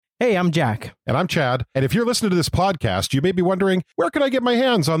Hey, I'm Jack. And I'm Chad. And if you're listening to this podcast, you may be wondering, where can I get my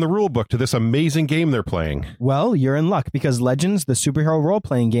hands on the rulebook to this amazing game they're playing? Well, you're in luck because Legends, the superhero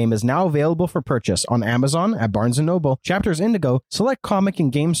role-playing game, is now available for purchase on Amazon, at Barnes & Noble, Chapters Indigo, select comic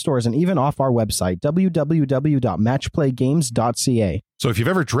and game stores, and even off our website, www.matchplaygames.ca. So if you've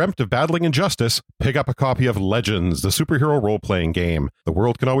ever dreamt of battling injustice, pick up a copy of Legends, the superhero role-playing game. The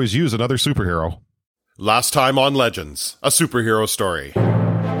world can always use another superhero. Last time on Legends, a superhero story.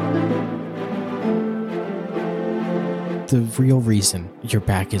 The real reason you're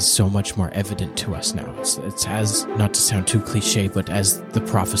back is so much more evident to us now. It's as, not to sound too cliche, but as the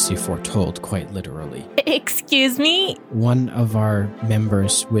prophecy foretold, quite literally. Excuse me? One of our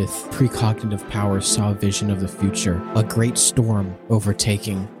members with precognitive powers saw a vision of the future, a great storm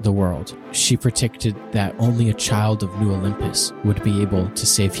overtaking the world. She predicted that only a child of New Olympus would be able to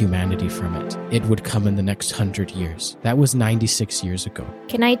save humanity from it. It would come in the next 100 years. That was 96 years ago.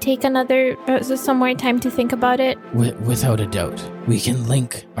 Can I take some more time to think about it? Without a doubt. We can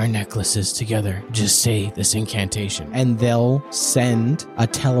link our necklaces together. Just say this incantation. And they'll send a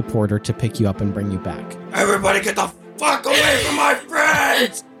teleporter to pick you up and bring you back. Everybody get the fuck away from my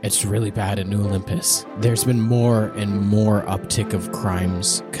friends! It's really bad at New Olympus. There's been more and more uptick of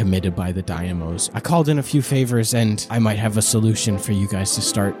crimes committed by the Dynamos. I called in a few favors and I might have a solution for you guys to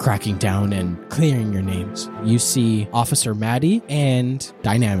start cracking down and clearing your names. You see Officer Maddie and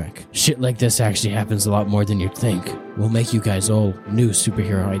Dynamic. Shit like this actually happens a lot more than you'd think. We'll make you guys all new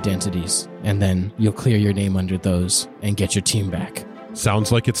superhero identities, and then you'll clear your name under those and get your team back.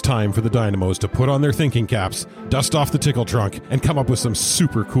 Sounds like it's time for the Dynamos to put on their thinking caps, dust off the tickle trunk, and come up with some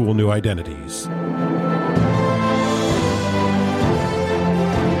super cool new identities.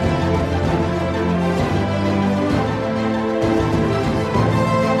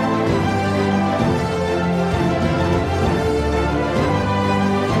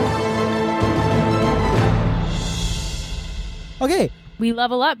 Okay, We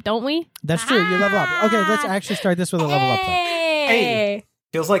level up, don't we? that's true. You level up. Okay, let's actually start this with a level up then. Hey!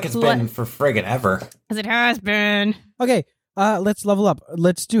 Feels like it's been for friggin' ever. As it has been. Okay, let's level up.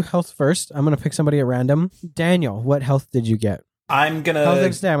 Let's do health first. I'm going to pick somebody at random. Daniel, what health did you get? I'm Health and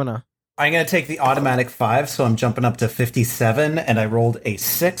gonna stamina. take the automatic 5, so I'm jumping up to 57, and I rolled a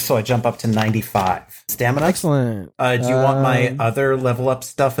 6, so I jump up to 95. Stamina? Excellent. Do you want my other level up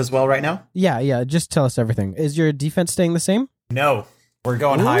stuff as well right now? Yeah, just tell us everything. Is your defense staying the same? No. We're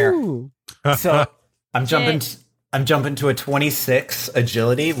going higher. Ooh. So I'm jumping to a 26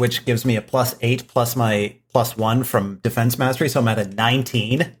 agility, which gives me a +8 plus my +1 from defense mastery, so I'm at a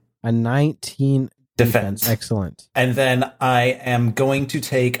 19. A 19 defense. Excellent. And then I am going to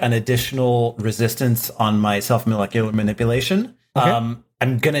take an additional resistance on my self-molecular manipulation. Okay. I'm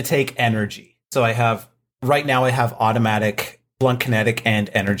going to take energy. So right now I have automatic, blunt kinetic, and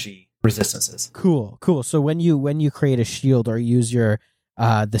energy resistances. Cool. So when you create a shield or use your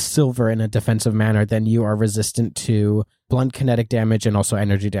the silver in a defensive manner, then you are resistant to blunt kinetic damage and also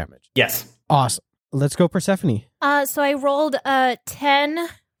energy damage. Yes. Awesome. Let's go, Persephone. So I rolled a 10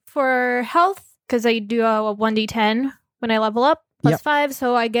 for health, because I do a 1d10 when I level up, plus 5,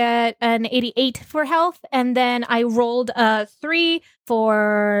 so I get an 88 for health, and then I rolled a 3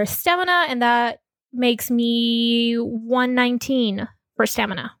 for stamina, and that makes me 119 for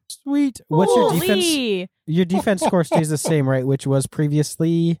stamina. Sweet. What's your defense? Holy. Your defense score stays the same, right? Which was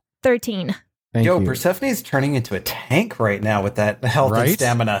previously 13. Thank you. Persephone's turning into a tank right now with that health and Right?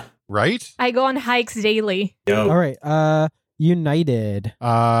 stamina. Right? I go on hikes daily. Yo. All right. United.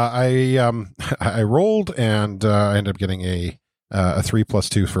 I rolled and I ended up getting a 3 +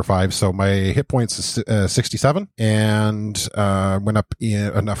 2 for 5. So my hit points is 67 and went up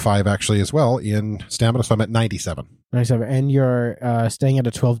in a 5 actually as well in stamina. So I'm at 97. 97. And you're staying at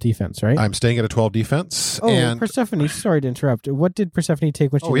a 12 defense, right? I'm staying at a 12 defense. Oh, and Persephone, sorry to interrupt. What did Persephone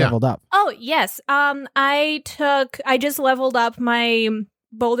take when she leveled up? Oh, yes. I just leveled up my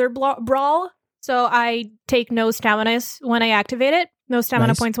Boulder Brawl, so I take no stamina when I activate it. No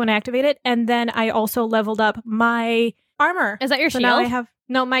stamina points when I activate it. And then I also leveled up my armor. Is that your shield? Now I have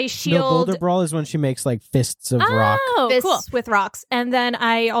my shield. No, Boulder Brawl is when she makes like fists of rock. Oh, fists cool. with rocks. And then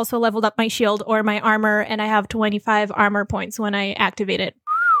I also leveled up my shield or my armor, and I have 25 armor points when I activate it.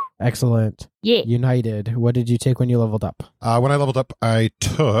 Excellent. Yeah. United, what did you take when you leveled up? When I leveled up, I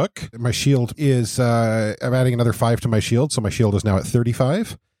took my shield is I'm adding another 5 to my shield, so my shield is now at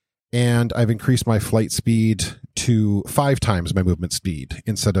 35, and I've increased my flight speed to 5 times my movement speed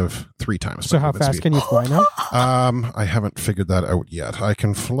instead of 3 times. So how fast can you fly now? I haven't figured that out yet. I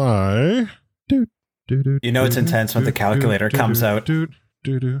can fly. You know it's intense when the calculator comes out.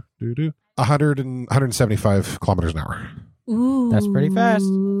 175 kilometers an hour. Ooh. That's pretty fast.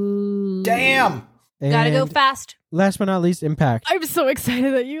 Damn. Gotta go And fast. last but not least, Impact. I'm so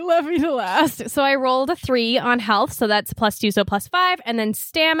excited that you left me to last. So I rolled a 3 on health, so that's +2, so +5. And then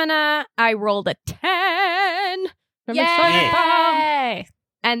stamina, I rolled a 10. I'm excited. Yay!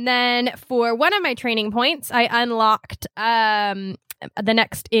 And then for one of my training points, I unlocked the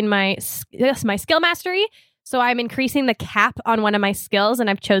next in my skill mastery. So I'm increasing the cap on one of my skills, and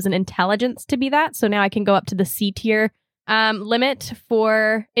I've chosen intelligence to be that. So now I can go up to the C tier limit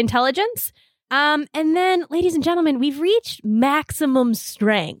for intelligence. And then, ladies and gentlemen, we've reached maximum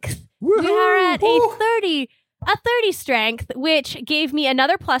strength. Woo-hoo! We are at a 30 strength, which gave me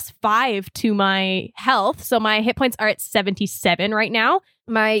another +5 to my health. So my hit points are at 77 right now.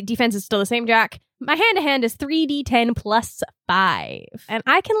 My defense is still the same, Jack. My hand-to-hand is 3d10 +5. And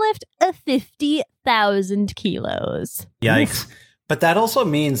I can lift 50,000 kilos. Yikes. But that also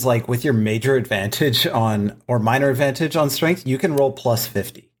means, like, with your major advantage on, or minor advantage on strength, you can roll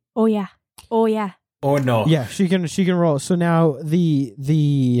 +50. Oh, yeah. Oh, yeah. Oh, no. Yeah, she can roll. So now the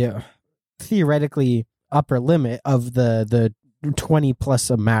theoretically upper limit of the 20 plus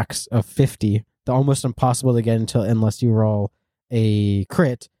a max of 50, the almost impossible to get unless you roll a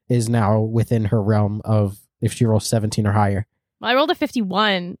crit, is now within her realm of if she rolls 17 or higher. Well, I rolled a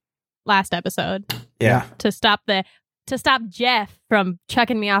 51 last episode Yeah. to stop Jeff from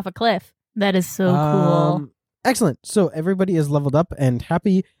chucking me off a cliff. That is so cool. Excellent. So everybody is leveled up and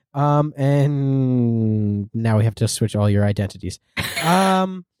happy. And now we have to switch all your identities.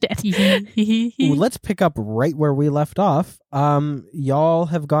 Let's pick up right where we left off. Y'all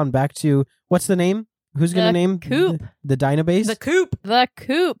have gone back to, what's the name? Who's going to name Coop. the Dynabase? The coop.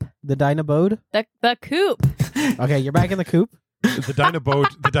 The Dynabode? The coop. Okay, you're back in the coop. The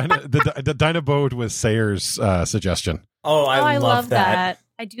Dynabode was Sayer's suggestion. Oh, I love that.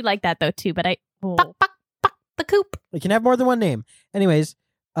 I do like that though too, but The coop. We can have more than one name. Anyways,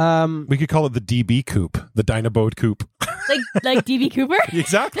 We could call it the DB Coop, the Dynabode Coop. like DB Cooper?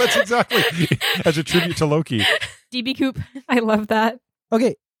 Exactly. That's exactly as a tribute to Loki. DB Coop. I love that.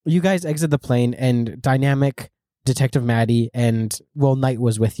 okay, you guys exit the plane, and Dynamic, Detective Maddie, and Knight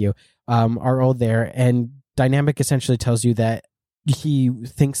was with you, are all there, and Dynamic essentially tells you that he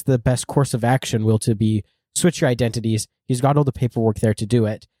thinks the best course of action will to be switch your identities. He's got all the paperwork there to do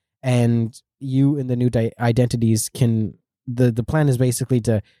it, and you and the new identities can. The plan is basically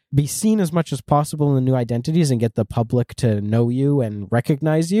to be seen as much as possible in the new identities and get the public to know you and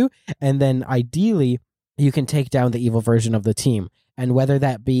recognize you, and then ideally you can take down the evil version of the team. And whether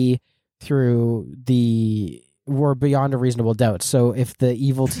that be through we're beyond a reasonable doubt. So if the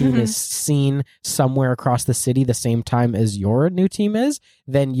evil team is seen somewhere across the city the same time as your new team is,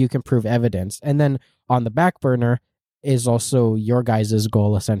 then you can prove evidence. And then on the back burner is also your guys'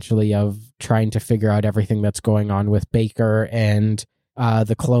 goal, essentially, of trying to figure out everything that's going on with Baker and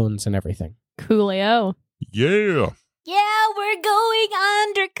the clones and everything. Coolio. Yeah. Yeah, we're going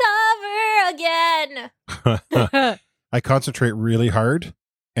undercover again. I concentrate really hard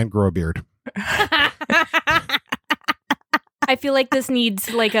and grow a beard. I feel like this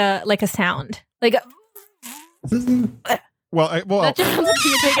needs like a sound. Like a That just sounds like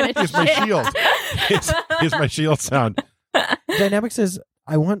you're taking a Here's my shit. shield. Here's my shield sound. Dynamic says,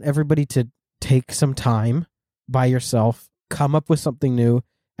 I want everybody to take some time by yourself, come up with something new,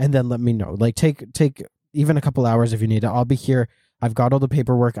 and then let me know. Like, take even a couple hours if you need it. I'll be here. I've got all the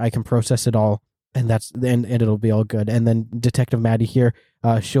paperwork. I can process it all, and it'll be all good. And then Detective Maddie here,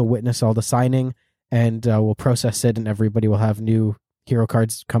 she'll witness all the signing, and we'll process it, and everybody will have new hero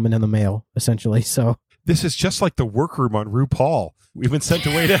cards coming in the mail, essentially. So This is just like the workroom on RuPaul. We've been sent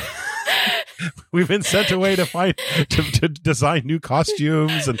away to to design new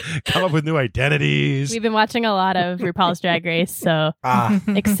costumes and come up with new identities. We've been watching a lot of RuPaul's Drag Race, so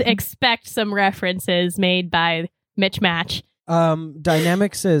expect some references made by Mitch Match.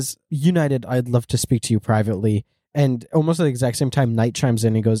 Dynamic says, United, I'd love to speak to you privately. And almost at the exact same time, Knight chimes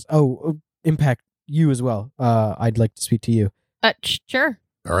in and goes, oh, Impact, you as well. I'd like to speak to you. Sure.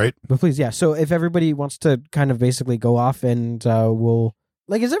 All right. But please, yeah. So if everybody wants to kind of basically go off and we'll...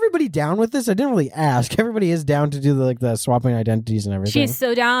 Like, is everybody down with this? I didn't really ask. Everybody is down to do the swapping identities and everything. she's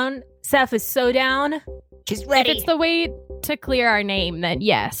so down. Seth is so down. She's ready. If it's the way to clear our name, then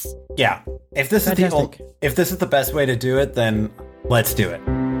yes. Yeah. If this is the best way to do it, then let's do it.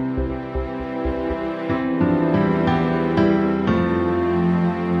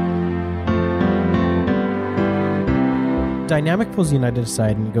 Dynamic pulls United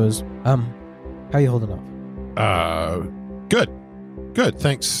aside and goes, how are you holding up? Good.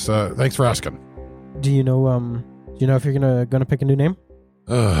 Thanks. Thanks for asking. Do you know if you're gonna pick a new name?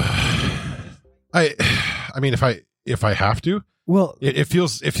 I mean, if I if I have to. Well, It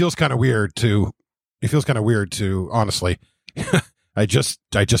feels kind of weird to. It feels kind of weird to honestly. I just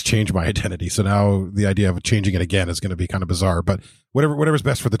changed my identity, so now the idea of changing it again is going to be kind of bizarre. But whatever's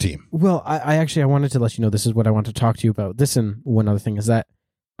best for the team. well, I wanted to let you know this is what I want to talk to you about. This and one other thing is that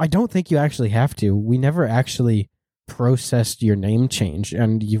I don't think you actually have to. We never actually processed your name change,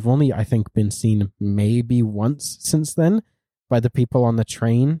 and you've only, I think, been seen maybe once since then by the people on the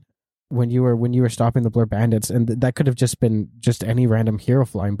train when you were stopping the Blur Bandits, and that could have just been just any random hero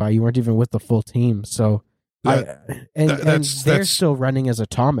flying by. You weren't even with the full team, so they're still running as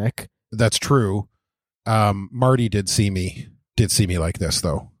Atomic. That's true. Marty did see me like this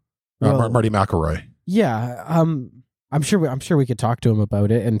though. Well, Marty McElroy. Yeah, I'm sure we could talk to him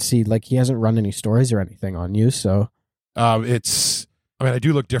about it and see, like, he hasn't run any stories or anything on you, so I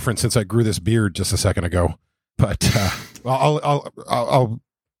do look different since I grew this beard just a second ago, but I'll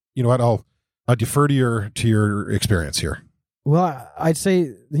you know what, I'll defer to your experience here. Well, I'd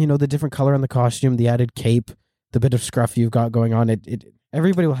say, the different color on the costume, the added cape, the bit of scruff you've got going on,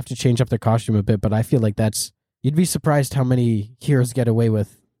 everybody will have to change up their costume a bit, but I feel like you'd be surprised how many heroes get away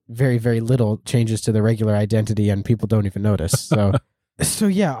with very, very little changes to their regular identity and people don't even notice. So so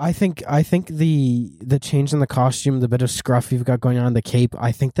yeah, I think the change in the costume, the bit of scruff you've got going on, the cape,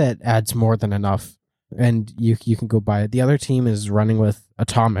 I think that adds more than enough, and you can go buy it. The other team is running with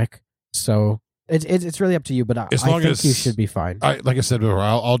Atomic, so it's really up to you, but I think you should be fine. Like I said before,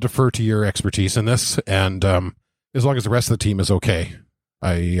 I'll defer to your expertise in this, and as long as the rest of the team is okay,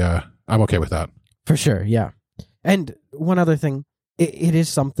 I'm okay with that. For sure, yeah. And one other thing, it is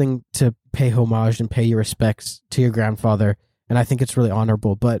something to pay homage and pay your respects to your grandfather, and I think it's really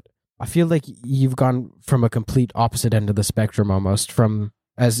honorable, but I feel like you've gone from a complete opposite end of the spectrum almost, from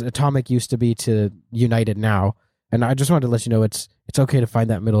as Atomic used to be to United now, and I just wanted to let you know it's okay to find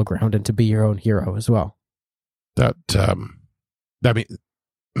that middle ground and to be your own hero as well. That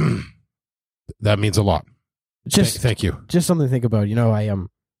means a lot. Thank you. Just something to think about.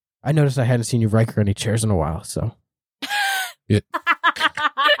 I noticed I hadn't seen you Riker any chairs in a while, so it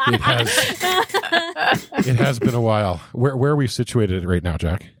has been a while. Where are we situated right now,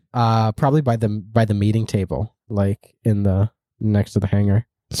 Jack? Probably by the meeting table, like in the next to the hangar.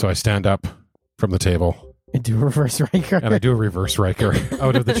 So I stand up from the table and do a reverse Riker. And I do a reverse Riker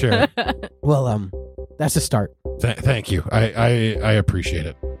out of the chair. Well, that's a start. Thank you. I appreciate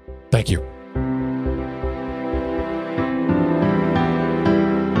it. Thank you.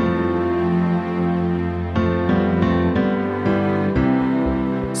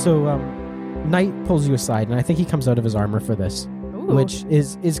 So, Knight pulls you aside, and I think he comes out of his armor for this, Ooh. which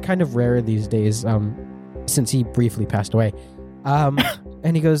is kind of rare these days, since he briefly passed away.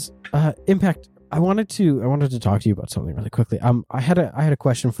 And he goes, Impact, I wanted to talk to you about something really quickly. I had a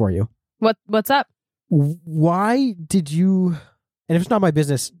question for you. What's up? Why did you? And if it's not my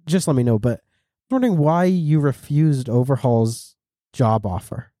business, just let me know. But I'm wondering why you refused Overhaul's job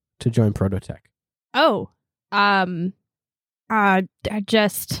offer to join Prototech. Oh, I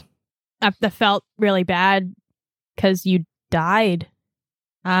felt really bad because you died.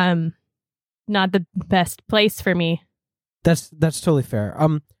 Not the best place for me. That's totally fair.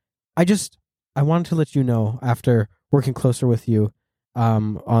 I wanted to let you know, after working closer with you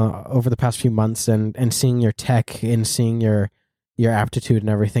over the past few months and seeing your tech and seeing your aptitude and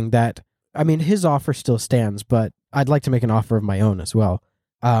everything, that, I mean, his offer still stands, but I'd like to make an offer of my own as well.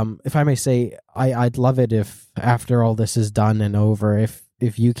 If I may say, I'd love it if after all this is done and over,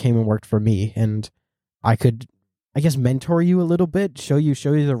 if you came and worked for me and I could, I guess, mentor you a little bit, show you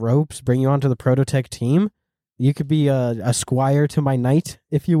the ropes, bring you onto the Prototech team. You could be a squire to my knight,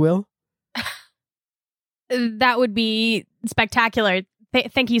 if you will. That would be spectacular.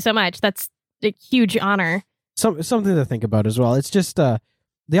 Thank you so much. That's a huge honor. Something to think about as well. It's just the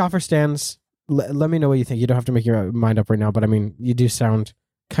offer stands. Let me know what you think. You don't have to make your mind up right now, but I mean, you do sound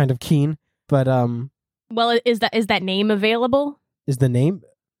kind of keen. But well, is that name available? Is the name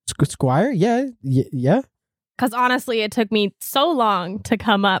Squire? Yeah. Because honestly, it took me so long to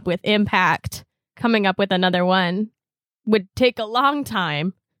come up with Impact. Coming up with another one would take a long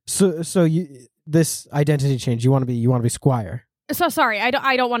time. So you, this identity change, you want to be Squire. So sorry, I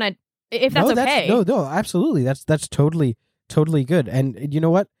don't want to. If that's okay. No, absolutely. That's totally good. And you know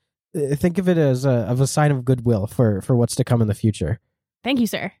what? Think of it as a sign of goodwill for what's to come in the future. Thank you,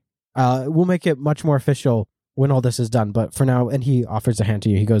 sir. We'll make it much more official when all this is done. But for now, and he offers a hand to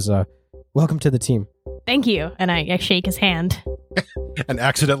you. He goes, "Welcome to the team." Thank you. And I shake his hand. And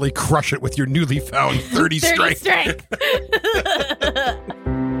accidentally crush it with your newly found 30 strength.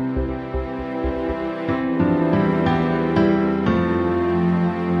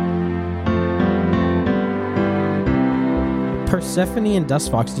 Persephone and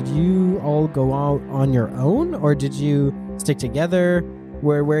Dustfox, did you all go out on your own, or did you stick together?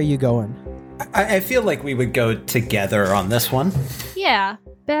 Where are you going? I feel like we would go together on this one. Yeah.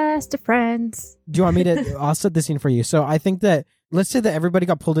 Best of friends. Do you want me to? I'll set the scene for you. So I think that let's say that everybody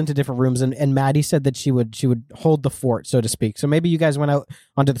got pulled into different rooms, and Maddie said that she would hold the fort, so to speak. So maybe you guys went out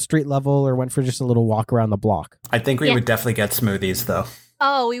onto the street level or went for just a little walk around the block. I think we would definitely get smoothies, though.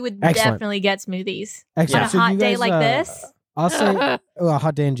 Oh, we would Excellent. definitely get smoothies. Excellent. On a So hot you day guys, like this. I'll say a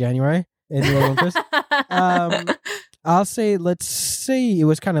hot day in January in the Olympus. I'll say let's say it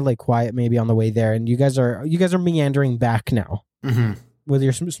was kind of like quiet maybe on the way there, and you guys are meandering back now Mm-hmm. with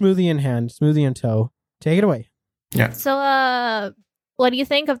your smoothie in hand, smoothie in tow. Take it away. So, what do you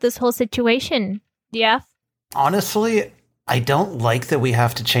think of this whole situation, DF? Honestly, I don't like that we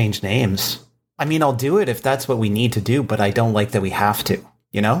have to change names. I mean, I'll do it if that's what we need to do, but I don't like that we have to,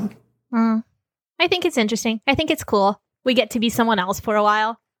 you know? I think it's interesting. I think it's cool. We get to be someone else for a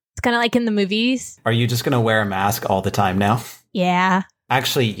while. It's kind of like in the movies. Are you just going to wear a mask all the time now? Yeah.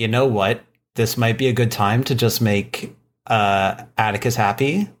 Actually, you know what? This might be a good time to just make Atticus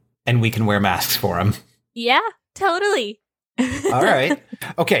happy, and we can wear masks for him. Yeah, totally. All right.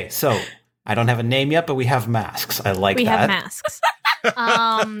 Okay, so I don't have a name yet, but we have masks. I like we that. have masks.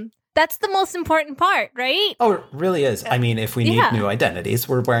 That's the most important part, right? Oh, it really is. I mean, if we need new identities,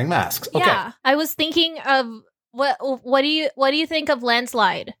 we're wearing masks. Okay. Yeah. I was thinking of what do you think of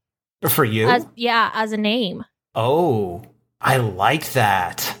Landslide? For you? As a name. Oh, I like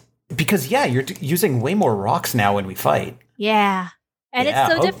that. Because, yeah, you're using way more rocks now when we fight. Yeah. And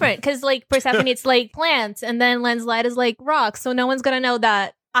it's so different because, like, Persephone, it's like plants, and then Landslide is like rocks. So no one's going to know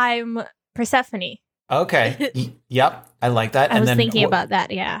that I'm Persephone. Okay. Yep. I like that. I was thinking about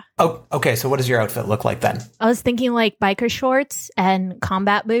that, yeah. Oh, okay. So what does your outfit look like then? I was thinking like biker shorts and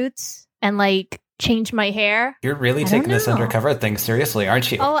combat boots and like change my hair. You're really taking this undercover thing seriously,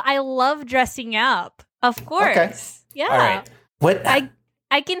 aren't you? Oh, I love dressing up. Of course. Okay. Yeah. All right. What?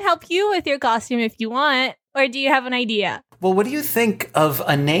 I can help you with your costume if you want. Or do you have an idea? Well, what do you think of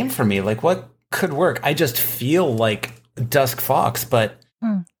a name for me? Like, what could work? I just feel like Dusk Fox, but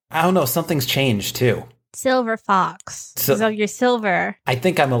I don't know. Something's changed too. Silver Fox. So you're silver. I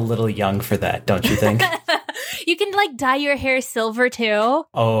think I'm a little young for that, don't you think? You can like dye your hair silver too.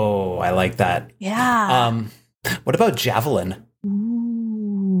 Oh, I like that. Yeah. What about Javelin?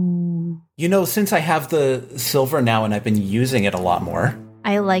 Ooh. You know, since I have the silver now and I've been using it a lot more.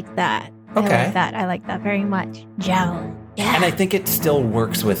 I like that. Okay. I like that very much. Javelin. Yeah. And I think it still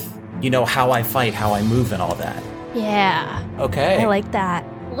works with, you know, how I fight, how I move and all that. Yeah. Okay. I like that.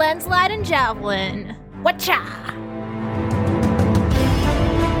 Landslide and Javelin. Whatcha?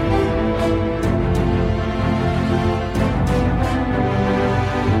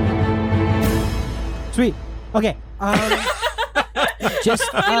 Sweet. Okay. Just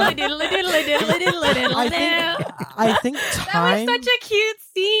I think time. That was such a cute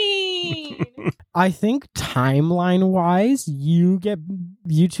scene. I think timeline wise, you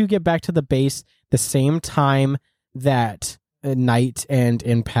two get back to the base the same time that Knight and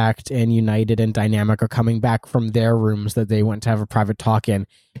Impact and United and Dynamic are coming back from their rooms that they went to have a private talk in,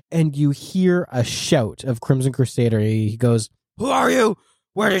 and you hear a shout of Crimson Crusader. He goes, "Who are you?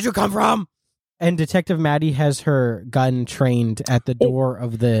 Where did you come from?" And Detective Maddie has her gun trained at the door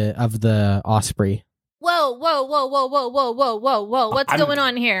of the Osprey. Whoa! What's going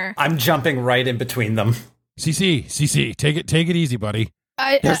on here? I'm jumping right in between them. CC, take it easy, buddy.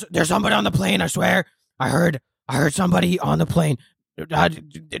 There's somebody on the plane. I swear, I heard somebody on the plane.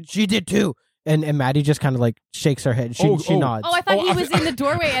 She did too. And Maddie just kind of like shakes her head. She nods. Oh, I thought he was in the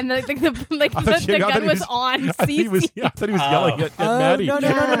doorway and the gun was on. I thought he was yelling at Maddie. No.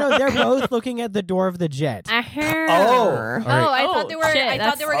 They're both looking at the door of the jet. I thought they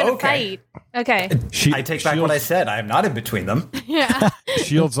were going to fight. Okay. I take back what I said. I am not in between them. Yeah.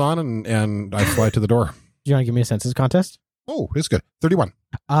 Shields on, and I fly to the door. Do you want to give me a senses contest? Oh, it's good. 31.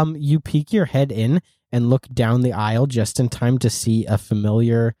 You peek your head in and look down the aisle just in time to see a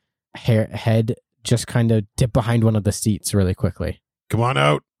familiar head just kind of dip behind one of the seats really quickly. Come on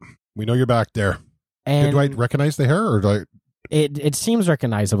out. We know you're back there. And do I recognize the hair, or do I? It seems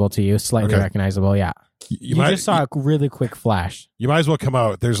recognizable to you, slightly recognizable. Yeah. You just saw a really quick flash. You might as well come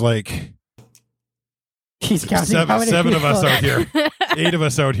out. There's like he's counting seven of us out here. 8 of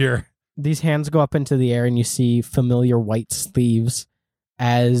us out here. These hands go up into the air, and you see familiar white sleeves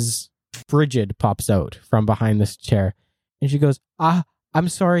as Brigid pops out from behind this chair, and she goes, I'm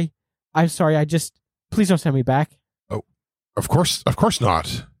sorry. Please don't send me back." Oh, of course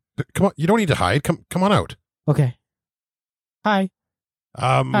not. Come on, you don't need to hide. Come on out. Okay. Hi. We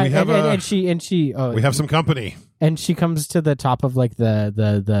have and she we have some company. and she comes to the top of like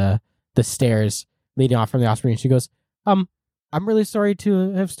the stairs leading off from the Osprey, and she goes, I'm really sorry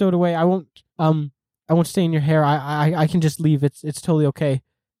to have stowed away. I won't stay in your hair. I can just leave. It's totally okay.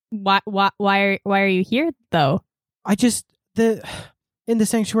 Why are you here though? I just in the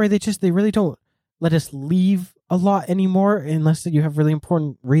sanctuary they really don't let us leave a lot anymore unless you have really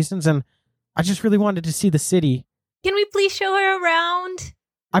important reasons, and I just really wanted to see the city. Can we please show her around?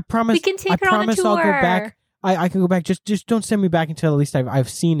 I promise. We can take her on a tour. I'll go back. I can go back. Just don't send me back until at least I've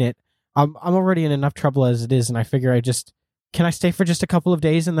seen it. I'm already in enough trouble as it is, and I figure can I stay for just a couple of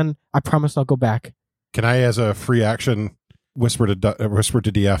days, and then I promise I'll go back. Can I, as a free action, whisper to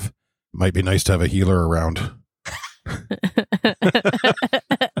DF? Might be nice to have a healer around.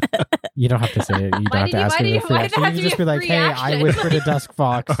 You don't have to say it. You don't have to ask me. You can just be like, "Hey, I whispered to Dusk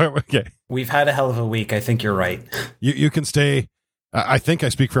Fox." Okay. We've had a hell of a week. I think you're right. You can stay. I think I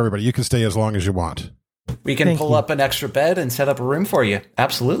speak for everybody. You can stay as long as you want. We can pull up an extra bed and set up a room for you.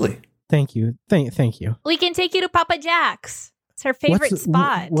 Absolutely. Thank you. Thank you. We can take you to Papa Jack's. It's her favorite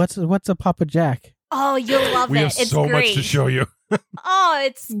spot. What's a Papa Jack? Oh, you'll love it. We have It's so great. much to show you. Oh,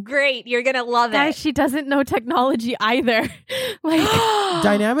 it's great. You're going to love Guys, it. she doesn't know technology either. Like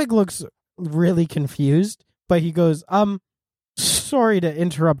Dynamic looks really confused, but he goes, sorry to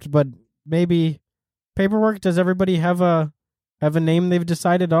interrupt, but maybe paperwork. Does everybody have a name they've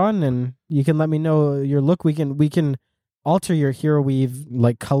decided on? And you can let me know your look. We can alter your hero weave,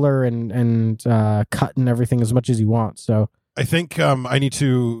 like color and cut and everything as much as you want. So I think I need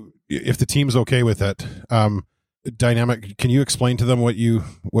to, if the team's okay with it, Dynamic, can you explain to them what you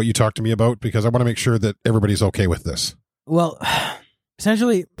talked to me about? Because I want to make sure that everybody's okay with this. Well,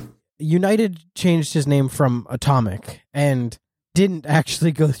 essentially, United changed his name from Atomic and didn't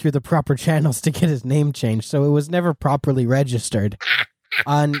actually go through the proper channels to get his name changed, so it was never properly registered.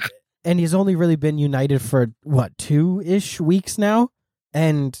 And he's only really been United for, 2-ish weeks now?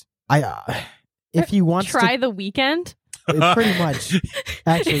 And if he wants try the weekend? Pretty much.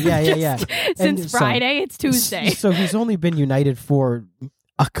 Actually, yeah. Since Friday, it's Tuesday. So he's only been United for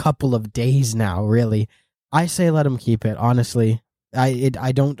a couple of days now, really. I say let him keep it, honestly.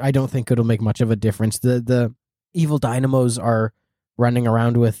 I don't think it'll make much of a difference. The evil dynamos are running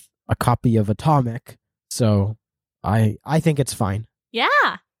around with a copy of Atomic, so I think it's fine. Yeah,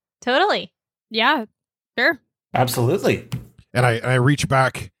 totally. Yeah, sure. Absolutely. And I reach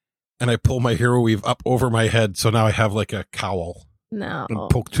back and I pull my hero weave up over my head, so now I have like a cowl. No. And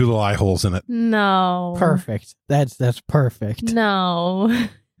poke 2 little eye holes in it. No. Perfect. That's perfect. No.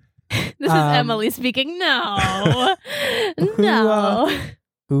 This is Emily speaking. No. No.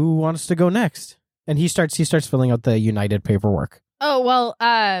 Who wants to go next? And he starts filling out the United paperwork. Oh, well,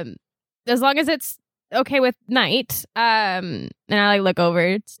 as long as it's okay with Knight, and I look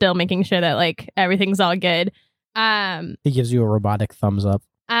over, still making sure that everything's all good. He gives you a robotic thumbs up.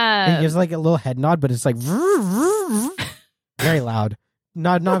 He gives a little head nod, but it's very loud.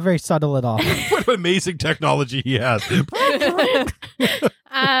 Not very subtle at all. What amazing technology he has.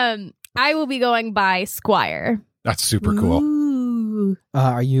 I will be going by Squire. That's super cool. Ooh.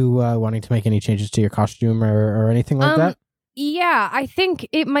 Are you wanting to make any changes to your costume or anything like that? Yeah, I think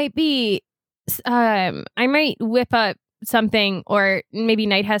it might be. I might whip up something, or maybe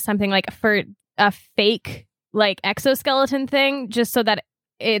Knight has something for a fake exoskeleton thing, just so that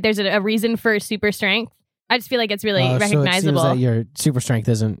there's a reason for super strength. I just feel like it's really recognizable. So it seems that your super strength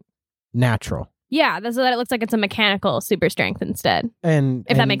isn't natural. Yeah, so that it looks like it's a mechanical super strength instead. And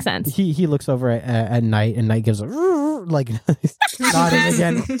that makes sense. He looks over at Knight, and Knight gives a nodding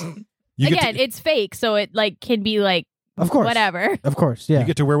again. It's fake, so it can be of course, whatever. Of course, yeah. You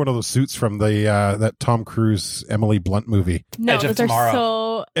get to wear one of those suits from the that Tom Cruise Emily Blunt movie. No, Edge of those Tomorrow. are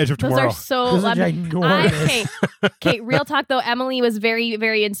so. Edge of Tomorrow. Those are so. Those are ginormous. Okay, real talk though. Emily was very,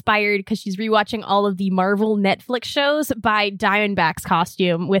 very inspired because she's rewatching all of the Marvel Netflix shows by Diamondback's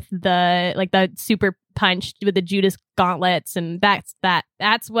costume with the super punch with the Judas gauntlets, and that's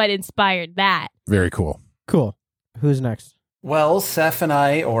what inspired that. Very cool. Cool. Who's next? Well, Seth and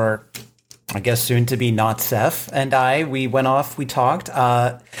I, or I guess soon to be not Seth, and we went off, we talked,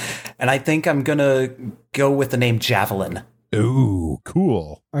 and I think I'm going to go with the name Javelin. Ooh,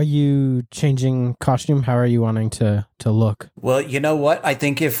 cool. Are you changing costume? How are you wanting to look? Well, you know what? I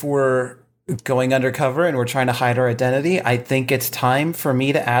think if we're going undercover and we're trying to hide our identity, I think it's time for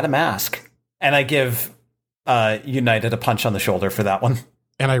me to add a mask. And I give United a punch on the shoulder for that one.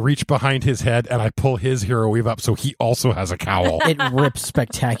 And I reach behind his head and I pull his hero weave up so he also has a cowl. It rips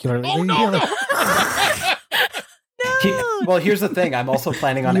spectacularly. Oh, no! Well, here's the thing. I'm also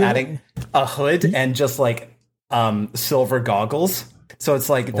planning on adding a hood and just silver goggles So it's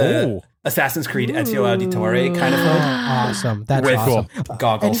like the Assassin's Creed Ezio Auditore kind of hood. Awesome. That's With awesome.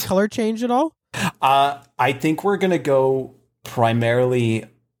 goggles. Any color change at all? I think we're going to go primarily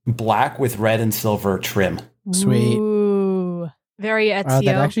black with red and silver trim. Sweet. Ooh. Very Ezio.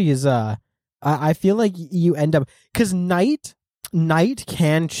 That actually is I feel like you end up because Night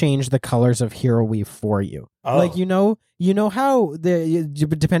can change the colors of Hero Weave for you. Oh. Like you know how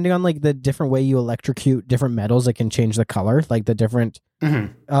depending on like the different way you electrocute different metals, it can change the color. Like the different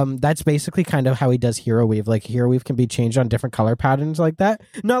that's basically kind of how he does Hero Weave. Like Hero Weave can be changed on different color patterns like that.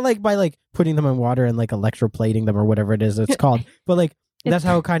 Not like by like putting them in water and like electroplating them or whatever it is it's called, but like that's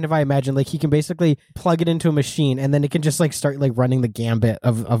how kind of I imagine. Like he can basically plug it into a machine and then it can just like start like running the gambit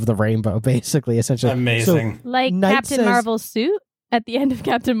of the rainbow, basically, essentially. Amazing. So, Like Knight Captain says- Marvel's suit at the end of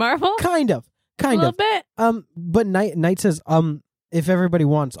Captain Marvel? kind of. A little bit. But Knight says, if everybody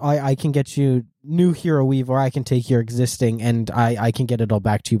wants, I can get you new Hero Weave, or I can take your existing and I can get it all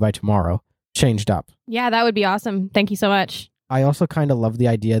back to you by tomorrow, changed up. Yeah, that would be awesome. Thank you so much. I also kind of love the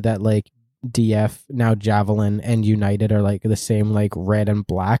idea that like DF, now Javelin, and United are like the same like red and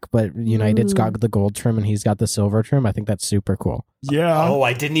black, but United's got the gold trim and he's got the silver trim. I think that's super cool. Yeah, Oh,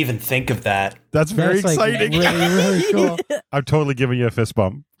 I didn't even think of that. that's very That's, like, exciting. really cool. I'm totally giving you a fist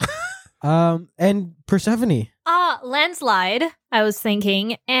bump. And Persephone. Landslide, I was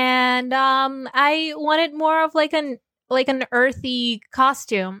thinking, and I wanted more of like an earthy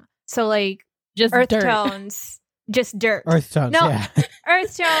costume. So like Just earth dirt. tones, just dirt. Earth tones, No. yeah.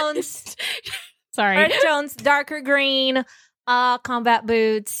 Earth tones, Sorry. earth tones, darker green, combat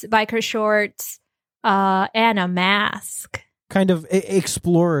boots, biker shorts, and a mask. Kind of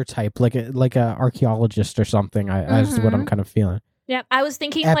explorer type, like a archaeologist or something. Is what I'm kind of feeling. Yep, I was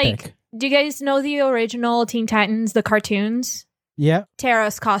thinking Epic. like, do you guys know the original Teen Titans, the cartoons? Yeah.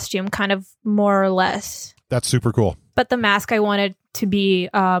 Terra's costume, kind of more or less. That's super cool. But the mask I wanted to be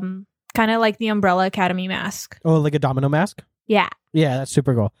kind of like the Umbrella Academy mask. Oh, like a domino mask. Yeah. Yeah, that's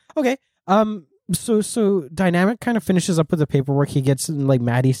super cool. Okay. So Dynamic kind of finishes up with the paperwork. He gets like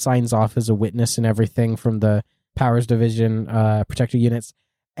Maddie signs off as a witness and everything from the Powers Division protector units,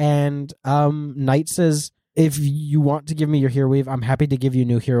 and Knight says, if you want to give me your Hero Weave, I'm happy to give you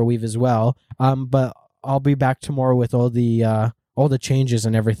new Hero Weave as well. But I'll be back tomorrow with all the changes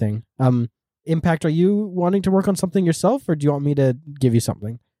and everything. Impact, are you wanting to work on something yourself, or do you want me to give you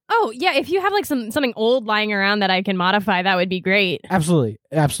something? Oh, yeah. If you have like something old lying around that I can modify, that would be great. Absolutely.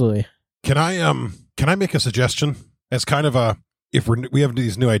 Can I make a suggestion? As kind of a, if we have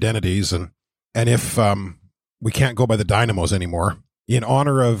these new identities and if we can't go by the Dynamos anymore, in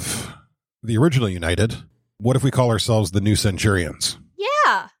honor of the original United, what if we call ourselves the New Centurions?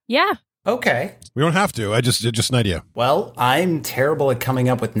 Yeah. Yeah. Okay. We don't have to. Just an idea. Well, I'm terrible at coming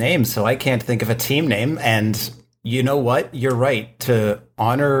up with names, so I can't think of a team name. And you know what? You're right. To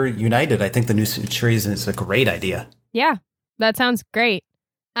honor United, I think the New Centurions is a great idea. Yeah. That sounds great.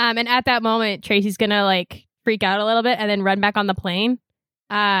 And at that moment, Tracy's going to like freak out a little bit and then run back on the plane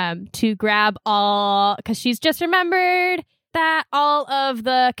to grab all, because she's just remembered that all of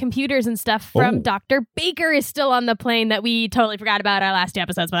the computers and stuff from Dr. Baker is still on the plane that we totally forgot about our last two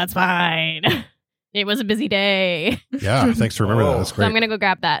episodes, but that's fine. It was a busy day. Yeah, thanks for remembering that. That's So great. I'm going to go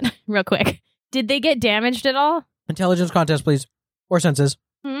grab that real quick. Did they get damaged at all? Intelligence contest, please, or senses.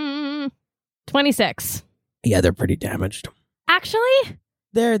 26. Yeah, they're pretty damaged. Actually?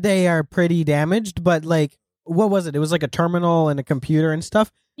 They are pretty damaged, but like, what was it? It was like a terminal and a computer and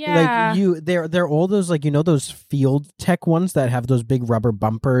stuff. Yeah. Like they're all those like those field tech ones that have those big rubber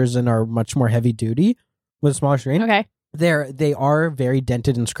bumpers and are much more heavy duty with a smaller screen. Okay. They are very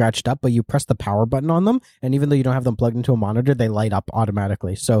dented and scratched up, but you press the power button on them, and even though you don't have them plugged into a monitor, they light up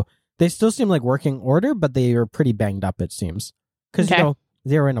automatically. So they still seem like working order, but they are pretty banged up. It seems because Okay.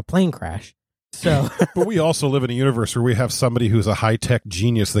 they were in a plane crash. So But we also live in a universe where we have somebody who's a high-tech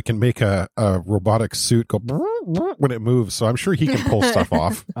genius that can make a robotic suit go when it moves. So I'm sure he can pull stuff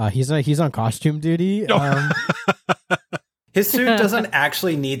off. he's on costume duty. His suit doesn't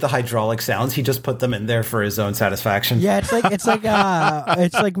actually need the hydraulic sounds. He just put them in there for his own satisfaction. Yeah, it's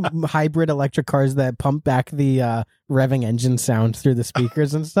like hybrid electric cars that pump back the revving engine sound through the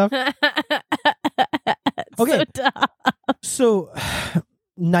speakers and stuff. Okay. So dumb. So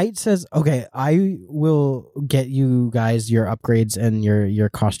Knight says, "Okay, I will get you guys your upgrades and your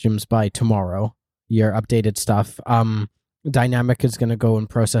costumes by tomorrow. Your updated stuff. Dynamic is going to go and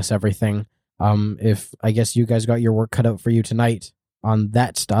process everything. If I guess you guys got your work cut out for you tonight on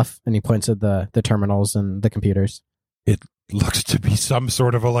that stuff." And he points at the terminals and the computers. It looks to be some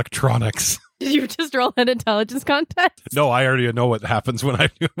sort of electronics. Did you just roll an intelligence contest? No, I already know what happens when I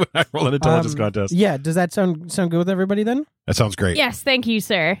roll an intelligence contest. Yeah, does that sound good with everybody then? That sounds great. Yes, thank you,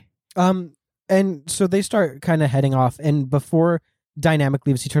 sir. And so they start kind of heading off, and before Dynamic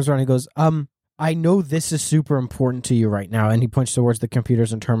leaves, he turns around and goes, I know this is super important to you right now, and he points towards the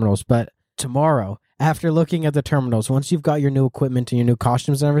computers and terminals, but tomorrow, after looking at the terminals, once you've got your new equipment and your new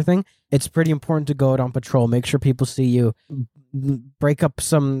costumes and everything, it's pretty important to go out on patrol, make sure people see you, break up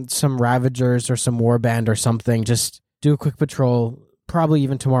some Ravagers or some Warband or something, just do a quick patrol, probably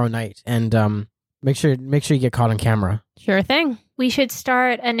even tomorrow night, and make sure you get caught on camera. Sure thing. We should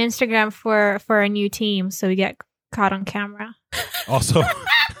start an Instagram for a new team so we get caught on camera. Also,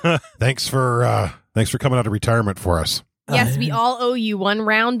 thanks for coming out of retirement for us. Yes, we all owe you one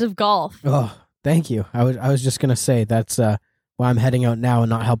round of golf. Oh, thank you. I was just gonna say that's why I'm heading out now and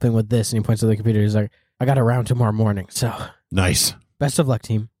not helping with this. And he points to the computer. He's like, I got a round tomorrow morning. So Nice. best of luck,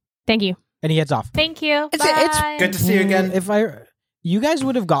 team. Thanday you. And he heads off. Thank you. It's Bye. Good to see you again. You guys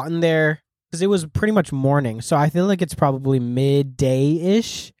would have gotten there because it was pretty much morning. So I feel like it's probably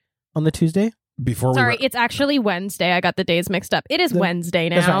midday-ish on the Tuesday. Before Sorry, it's actually Wednesday. I got the days mixed up. It is Wednesday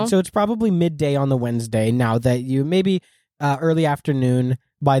now. That's right. So it's probably midday on the Wednesday now that you maybe early afternoon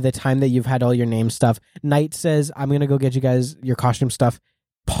by the time that you've had all your name stuff. Knight says, I'm going to go get you guys your costume stuff.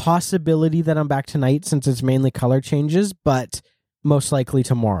 Possibility that I'm back tonight since it's mainly color changes, but most likely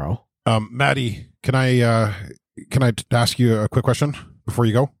tomorrow. Maddie, can I ask you a quick question before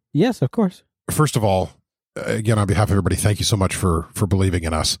you go? Yes, of course. First of all, again, on behalf of everybody, thank you so much for believing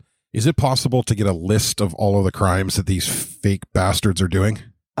in us. Is it possible to get a list of all of the crimes that these fake bastards are doing?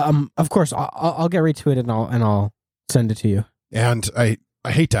 Of course, I'll get right to it and I'll send it to you. And I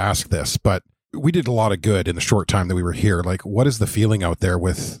hate to ask this, but we did a lot of good in the short time that we were here. Like, what is the feeling out there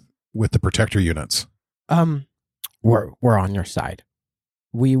with the protector units? We're on your side.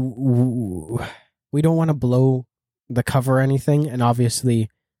 We don't want to blow the cover or anything, and obviously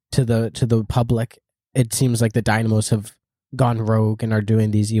to the public, it seems like the Dynamos have gone rogue and are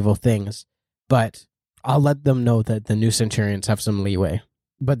doing these evil things. But I'll let them know that the new Centurions have some leeway.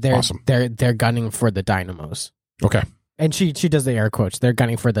 But they're gunning for the Dynamos. Okay. And she does the air quotes. They're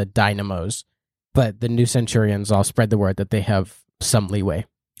gunning for the Dynamos. But the new Centurions all spread the word that they have some leeway.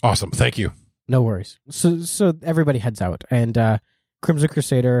 Awesome. Thank you. No worries. So everybody heads out. And Crimson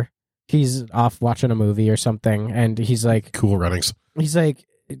Crusader, he's off watching a movie or something. And he's like... Cool Runnings. He's like,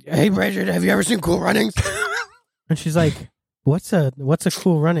 hey, Bridget, have you ever seen Cool Runnings? And she's like, what's a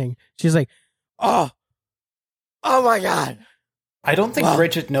Cool Running? She's like, oh my God. I don't think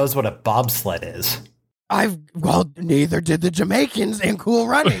Bridget knows what a bobsled is. Neither did the Jamaicans in Cool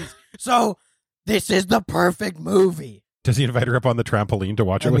Runnings. So this is the perfect movie. Does he invite her up on the trampoline to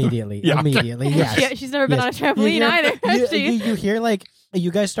watch it immediately? with him? Immediately, yes. Yeah, she's never been on a trampoline either, has she? You hear, like, you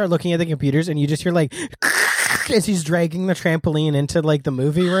guys start looking at the computers and you just hear, like, as he's dragging the trampoline into, like, the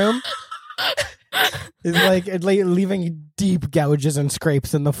movie room. It's like leaving deep gouges and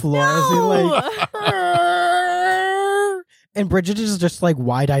scrapes in the floor. As he, like, and Bridget is just like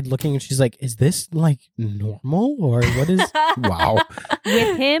wide-eyed looking, and she's like, "Is this like normal or what is?" Wow.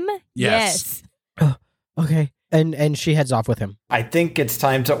 With him, yes. Okay, and she heads off with him. I think it's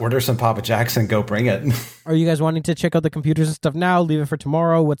time to order some Papa Jacks and go bring it. Are you guys wanting to check out the computers and stuff now? Leave it for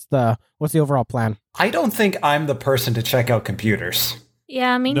tomorrow. What's the overall plan? I don't think I'm the person to check out computers.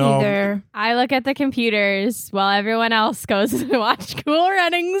 Yeah, me neither. I look at the computers while everyone else goes to watch Cool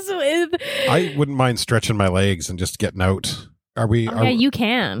Runnings with... I wouldn't mind stretching my legs and just getting out. Yeah, you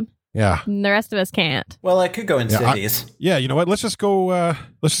can. Yeah. And the rest of us can't. Well, I could go in cities. You know what? Let's just go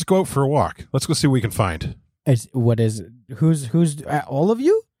out for a walk. Let's go see what we can find. Who's all of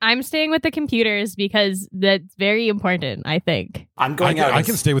you? I'm staying with the computers because that's very important, I think. I'm going out. I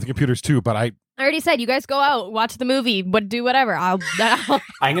can stay with the computers too, but I already said you guys go out, watch the movie, do whatever. I'm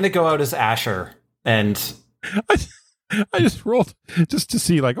going to go out as Asher, and I just rolled just to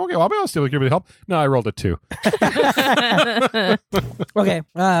see, like, okay, well, I'll still give you help. No, I rolled a 2. Okay,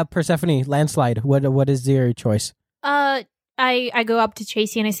 Persephone, landslide. What is your choice? I go up to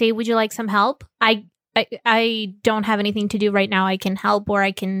Tracy and I say, "Would you like some help? I don't have anything to do right now. I can help, or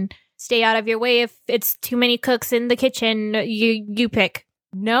I can stay out of your way if it's too many cooks in the kitchen. You pick."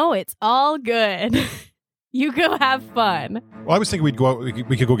 No, it's all good. You go have fun. Well, I was thinking we'd go out.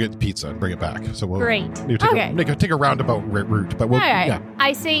 We could go get pizza and bring it back. So we'll Great. Take a roundabout route, but we'll. Right. Yeah.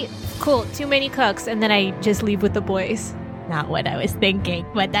 I say, "Cool, too many cooks," and then I just leave with the boys. Not what I was thinking,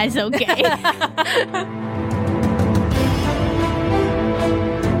 but that's okay.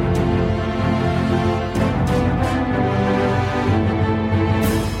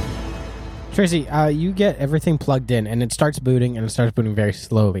 Tracy, you get everything plugged in, and it starts booting very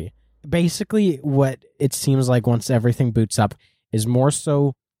slowly. basically what it seems like once everything boots up is more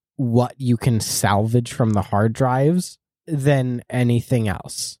so what you can salvage from the hard drives than anything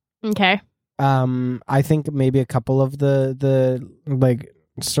else. Okay. I think maybe a couple of the like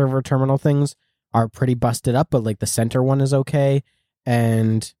server terminal things are pretty busted up, but like the center one is okay.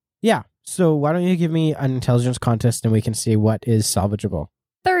 And yeah, so why don't you give me an intelligence contest and we can see what is salvageable.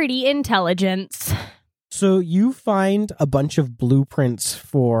 30 intelligence. So you find a bunch of blueprints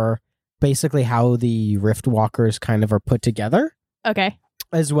for basically how the Rift Walkers kind of are put together, Okay.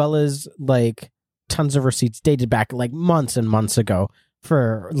 as well as like tons of receipts dated back like months and months ago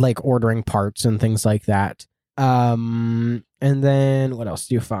for like ordering parts and things like that. And then what else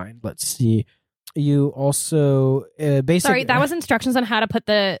do you find? Let's see. You also basically Sorry, that was instructions on how to put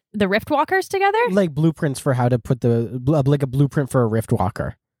the Rift Walkers together? like blueprints for how to put like a blueprint for a Rift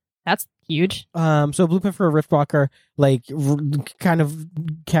Walker. That's huge. So a blueprint for a Rift Walker, like kind of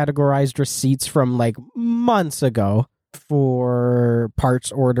categorized receipts from like months ago for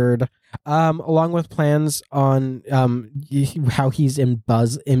parts ordered, along with plans on how he's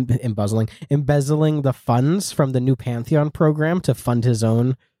embezzling the funds from the New Pantheon program to fund his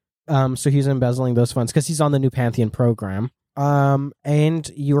own. So he's embezzling those funds because he's on the New Pantheon program.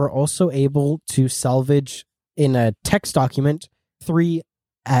 And you are also able to salvage in a text document 3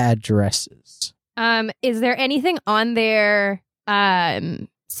 addresses. Is there anything on there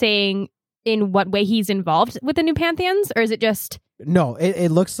saying in what way he's involved with the New Pantheons, or is it just No, it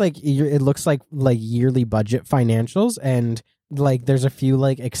looks like yearly budget financials, and like there's a few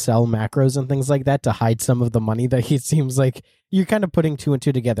like Excel macros and things like that to hide some of the money that he seems like you're kind of putting 2 and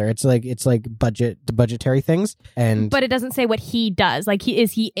 2 together. It's like budgetary things, and but it doesn't say what he does. Like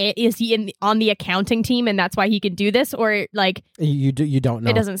is he on the accounting team and that's why he can do this, or like you don't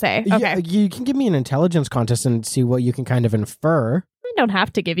know. It doesn't say. Okay. Yeah, you can give me an intelligence contest and see what you can kind of infer. I don't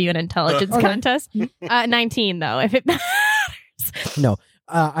have to give you an intelligence Okay. contest. 19 though, if it matters. No,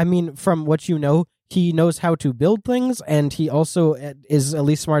 I mean from what you know, he knows how to build things, and he also is at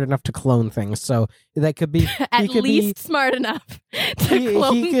least smart enough to clone things. So that could be At least smart enough to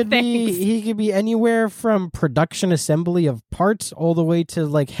clone he could things. he could be anywhere from production assembly of parts all the way to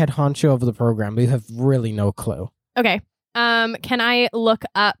like head honcho of the program. We have really no clue. Okay. Can I look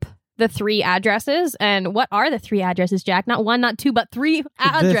up the 3 addresses? And what are the 3 addresses, Jack? Not 1, not 2, but 3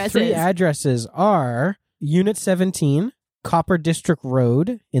 addresses. The 3 addresses are Unit 17, Copper District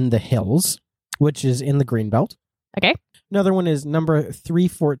Road in the Hills, which is in the Greenbelt. Okay. Another one is number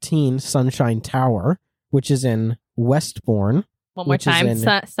 314 Sunshine Tower, which is in Westbourne. One more which is time. in-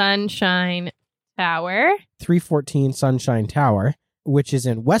 Sunshine Tower. 314 Sunshine Tower, which is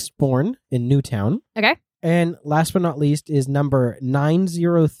in Westbourne in Newtown. Okay. And last but not least is number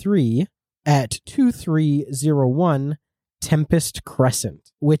 903 at 2301 Tempest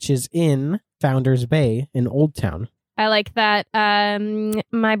Crescent, which is in Founders Bay in Old Town. I like that.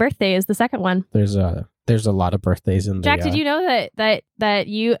 My birthday is the second one. There's a lot of birthdays in Jack, the, did you know that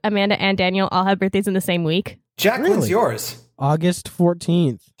you, Amanda, and Daniel all have birthdays in the same week? Jack, when's Really? yours? August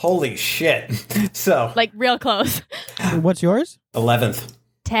 14th. Holy shit. So, Like real close. What's yours? 11th.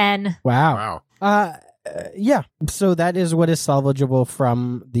 10. Wow. Yeah. So that is what is salvageable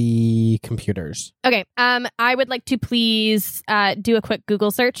from the computers. Okay. I would like to please do a quick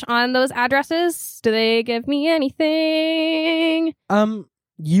Google search on those addresses. Do they give me anything?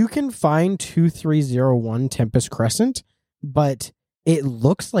 You can find 2301 Tempest Crescent, but it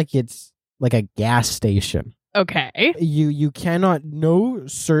looks like it's like a gas station. Okay. You cannot, no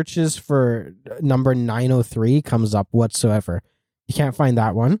searches for number 903 comes up whatsoever. You can't find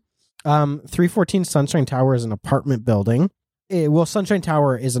that one. 314 Sunshine Tower is an apartment building. Sunshine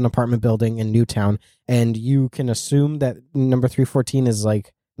Tower is an apartment building in Newtown, and you can assume that number 314 is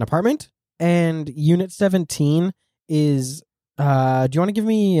like an apartment. And Unit 17 is, do you want to give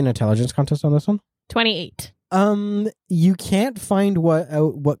me an intelligence contest on this one? 28. You can't find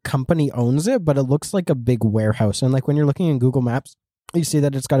what company owns it, but it looks like a big warehouse. And like when you're looking in Google Maps, you see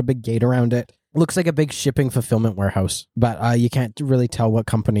that it's got a big gate around it. Looks like a big shipping fulfillment warehouse, but you can't really tell what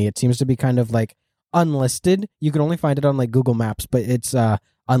company. It seems to be kind of like unlisted. You can only find it on like Google Maps, but it's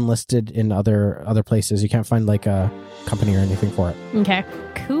unlisted in other places. You can't find like a company or anything for it. Okay.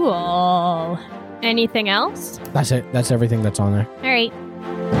 Cool. Anything else? That's it. That's everything that's on there. All right.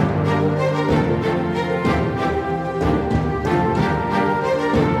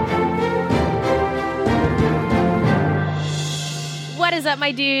 What is up,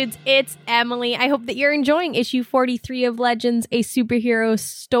 my dudes? It's Emily. I hope that you're enjoying issue 43 of Legends, a superhero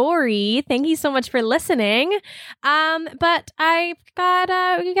story. Thank you so much for listening. But we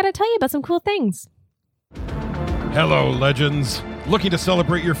gotta tell you about some cool things. Hello, legends. Looking to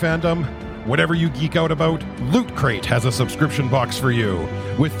celebrate your fandom? Whatever you geek out about, Loot Crate has a subscription box for you,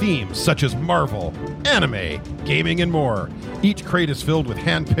 with themes such as Marvel, anime, gaming, and more. Each crate is filled with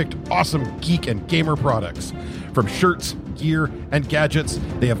hand-picked awesome geek and gamer products. From shirts, gear, and gadgets,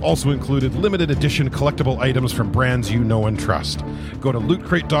 they have also included limited edition collectible items from brands you know and trust. Go to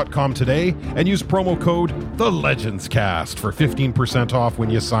lootcrate.com today and use promo code TheLegendsCast for 15% off when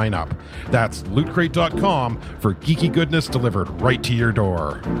you sign up. That's lootcrate.com for geeky goodness delivered right to your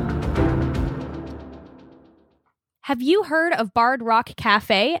door. Have you heard of Bard Rock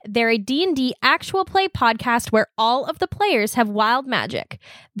Cafe? They're a D&D actual play podcast where all of the players have wild magic.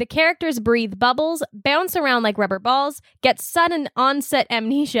 The characters breathe bubbles, bounce around like rubber balls, get sudden onset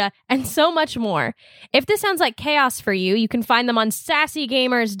amnesia, and so much more. If this sounds like chaos for you, you can find them on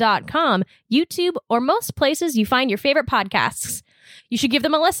sassygamers.com, YouTube, or most places you find your favorite podcasts. You should give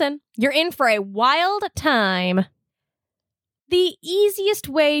them a listen. You're in for a wild time. The easiest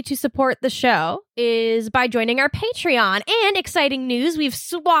way to support the show is by joining our Patreon. And exciting news, we've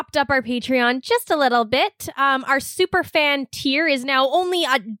swapped up our Patreon just a little bit. Our super fan tier is now only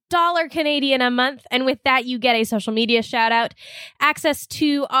 $1 Canadian a month. And with that, you get a social media shout out, access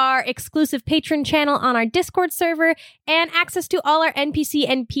to our exclusive patron channel on our Discord server, and access to all our NPC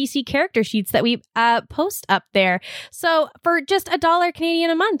and PC character sheets that we post up there. So for just $1 Canadian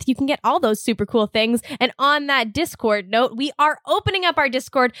a month, you can get all those super cool things. And on that Discord note, we are opening up our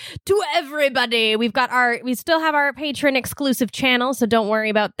Discord to everybody. We still have our patron exclusive channel, so don't worry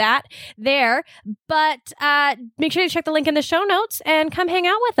about that there. But make sure to check the link in the show notes and come hang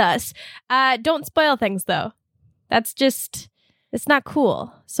out with us. Don't spoil things though. It's not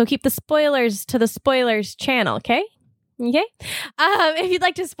cool. So keep the spoilers to the spoilers channel, okay? Okay. If you'd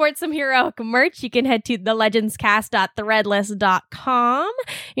like to support some heroic merch, you can head to thelegendscast.threadless.com.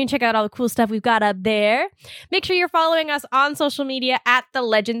 You can check out all the cool stuff we've got up there. Make sure you're following us on social media at The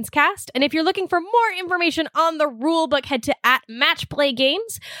Legends Cast. And if you're looking for more information on the rulebook, head to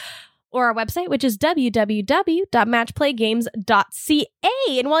 @MatchPlayGames or our website, which is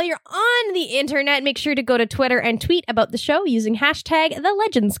www.matchplaygames.ca. And while you're on the internet, make sure to go to Twitter and tweet about the show using hashtag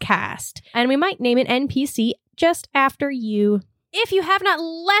 #TheLegendsCast. And we might name an NPC just after you. If you have not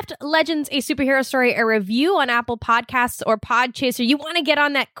left Legends A Superhero Story a review on Apple Podcasts or Podchaser, you want to get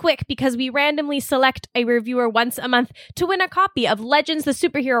on that quick because we randomly select a reviewer once a month to win a copy of Legends the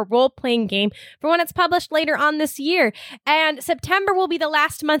Superhero role-playing game for when it's published later on this year. And September will be the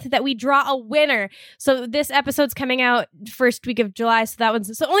last month that we draw a winner. So this episode's coming out first week of July, so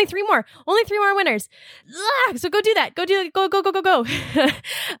only three more winners. So go do that. Go.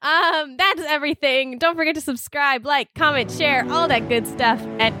 That's everything. Don't forget to subscribe, like, comment, share, all that good stuff.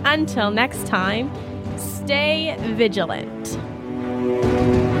 And until next time, stay vigilant.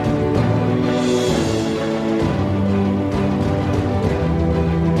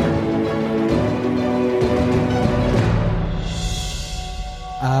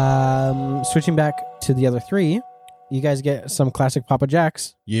 Switching back to the other three, you guys get some classic Papa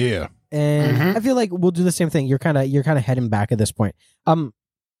Jacks. Yeah. And I feel like we'll do the same thing. You're kind of heading back at this point.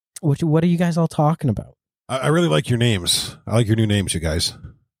 What are you guys all talking about? I really like your names. I like your new names, you guys.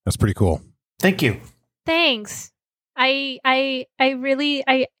 That's pretty cool. Thank you. Thanks. I really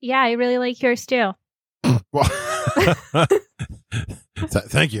like yours too. Well,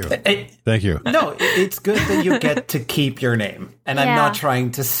 thank you. Thank you. No, it's good that you get to keep your name. And I'm not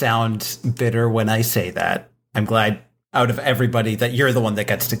trying to sound bitter when I say that. I'm glad out of everybody that you're the one that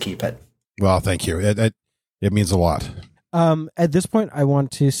gets to keep it. Well, thank you. It means a lot. At this point, I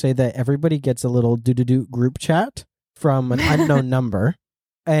want to say that everybody gets a little do group chat from an unknown number,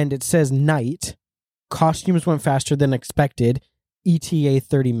 and it says night. Costumes went faster than expected. ETA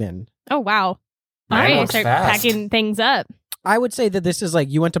 30 min. Oh, wow. All right, I start packing things up. I would say that this is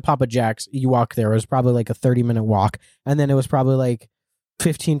like you went to Papa Jack's, you walk there. It was probably like a 30-minute walk, and then it was probably like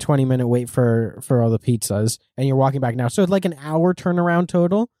 15-20 minute wait for all the pizzas, and you're walking back now. So it's like an hour turnaround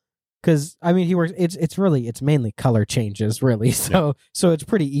total. Because I mean, he works. It's mainly color changes, really. So it's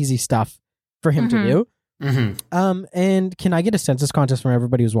pretty easy stuff for him to do. Mm-hmm. And can I get a census contest from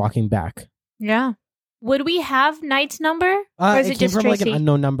everybody who's walking back? Yeah. Would we have Knight's number? Or is it came just from Tracy? like an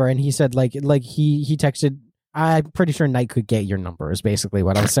unknown number, and he said like he texted. I'm pretty sure Knight could get your number. Is basically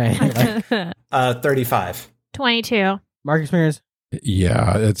what I'm saying. 35. 22. Marcus Mears.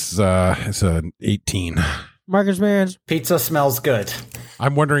 Yeah, it's an 18. Marcus Mears. Pizza smells good.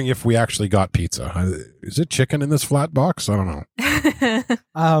 I'm wondering if we actually got pizza. Is it chicken in this flat box? I don't know.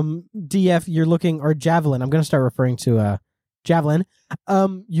 DF, you're looking, or Javelin. I'm going to start referring to Javelin.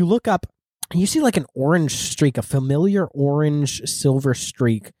 You look up and you see like an orange streak, a familiar orange silver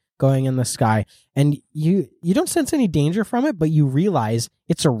streak going in the sky, and you don't sense any danger from it, but you realize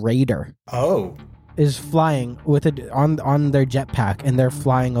it's a raider Oh. is flying with it on their jetpack, and they're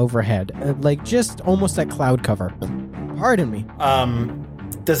flying overhead, like just almost at cloud cover. Pardon me.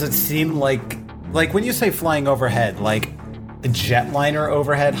 Does it seem like when you say flying overhead, like a jetliner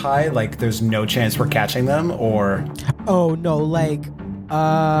overhead high, like there's no chance we're catching them, or? Oh no, like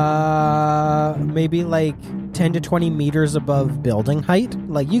maybe like 10 to 20 meters above building height.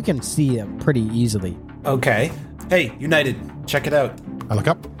 Like you can see them pretty easily. Okay. Hey, United, check it out. I look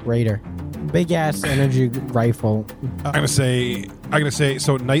up. Raider. Big ass energy rifle. I'm gonna say.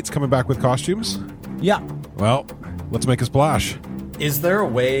 So Knight's coming back with costumes. Yeah. Well, let's make a splash. Is there a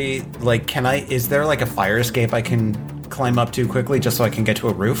way, like, is there like a fire escape I can climb up to quickly just so I can get to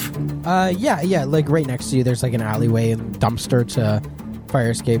a roof? Yeah, like right next to you there's like an alleyway and dumpster to fire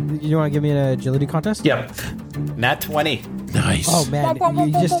escape. You want to give me an agility contest? Yep. Nat 20. Nice. Oh man,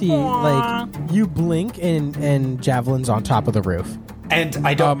 you just see like you blink and Javelin's on top of the roof. And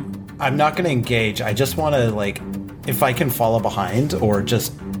I'm not going to engage. I just want to, like, if I can follow behind or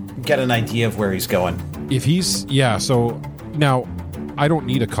just get an idea of where he's going. If he's so now I don't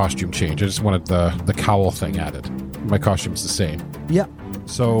need a costume change. I just wanted the cowl thing added. My costume's the same. Yeah.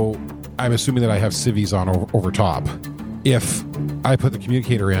 So I'm assuming that I have civvies on over top. If I put the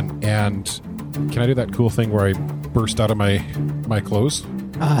communicator in, and can I do that cool thing where I burst out of my clothes?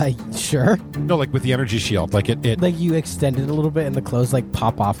 Sure. No, like with the energy shield, like it Like you extend it a little bit and the clothes like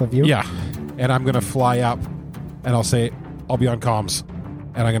pop off of you. yeah. And I'm gonna fly up, and I'll say I'll be on comms,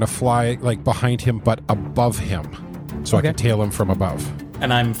 and I'm gonna fly like behind him but above him, so I Okay. can tail him from above.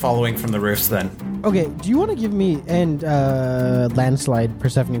 And I'm following from the roofs then. Okay, do you want to give me and landslide,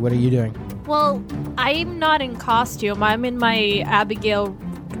 Persephone, what are you doing? Well, I'm not in costume. I'm in my Abigail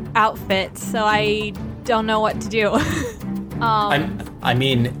outfit, so I don't know what to do. I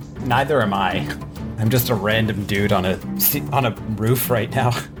mean, neither am I. I'm just a random dude on a roof right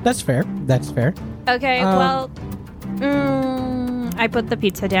now. That's fair. Okay, well, I put the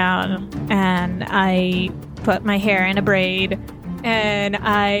pizza down and I put my hair in a braid and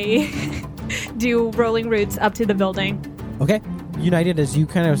I do rolling roots up to the building. Okay. United, as you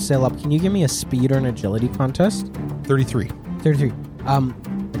kind of sail up, can you give me a speed or an agility contest? 33. 33. I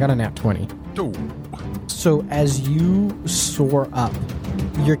got a nat 20. Oh. So as you soar up,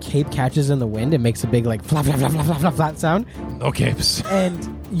 your cape catches in the wind and makes a big like flap, flap, flap, flap, flap, flap, flap sound. Okay.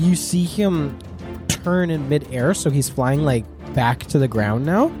 And you see him turn in midair, so he's flying like back to the ground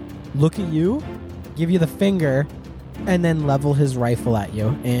now. Look at you, give you the finger, and then level his rifle at you.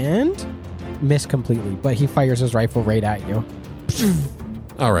 And miss completely, but he fires his rifle right at you.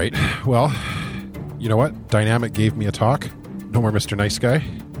 All right. Well, you know what? Dynamic gave me a talk. No more Mr. Nice Guy.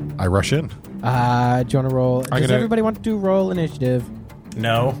 I rush in. Do you want to roll? Does everybody want to do roll initiative?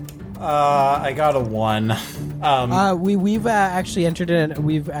 No. I got a 1. We've actually entered in.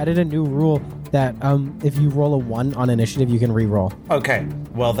 We've added a new rule that if you roll a 1 on initiative, you can re-roll. Okay.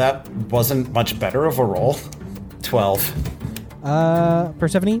 Well, that wasn't much better of a roll. 12.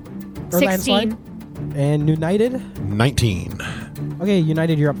 Persephone? Or 16. Landslide? And United? 19. Okay,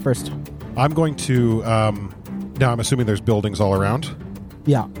 United, you're up first. I'm going to. Now I'm assuming there's buildings all around.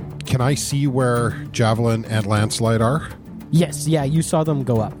 Yeah. Can I see where Javelin and Landslide are? Yes, yeah, you saw them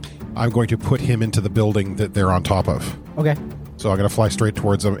go up. I'm going to put him into the building that they're on top of. Okay. So I'm going to fly straight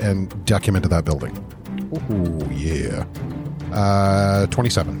towards him and deck him into that building. Ooh, yeah.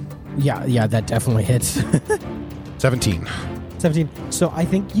 27. Yeah, that definitely hits. 17. 17. So I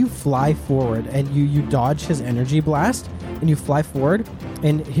think you fly forward and you dodge his energy blast and you fly forward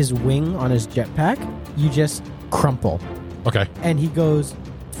and his wing on his jetpack, you just crumple. Okay. And he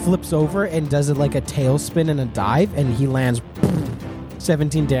flips over and does it like a tailspin and a dive and he lands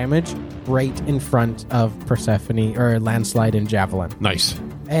 17 damage right in front of Persephone or Landslide and Javelin. Nice.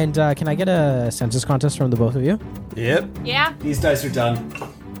 And can I get a census contest from the both of you? Yep. Yeah? These dice are done.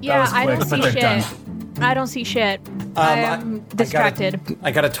 Yeah, was I don't quick, see but they're shit. done. I don't see shit. I'm distracted.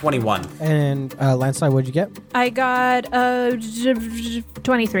 I got a 21. And Landslide, what'd you get? I got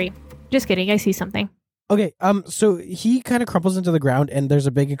 23. Just kidding. I see something. Okay, so he kind of crumples into the ground, and there's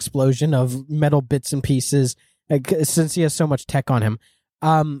a big explosion of metal bits and pieces, since he has so much tech on him.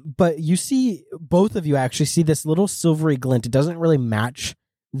 But you see, both of you actually see this little silvery glint. It doesn't really match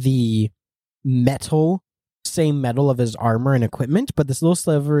the same metal of his armor and equipment, but this little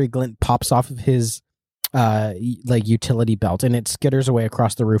silvery glint pops off of his utility belt, and it skitters away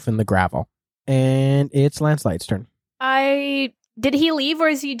across the roof in the gravel. And it's Landslide's turn. Did he leave, or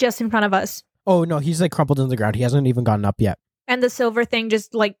is he just in front of us? Oh, no, he's like crumpled into the ground. He hasn't even gotten up yet. And the silver thing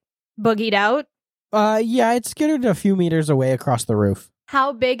just like boogied out? Yeah, it skittered a few meters away across the roof.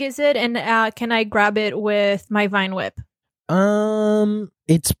 How big is it? And can I grab it with my vine whip?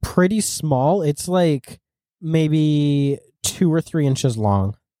 It's pretty small. It's like maybe 2 or 3 inches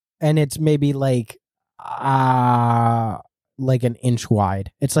long, and it's maybe like an inch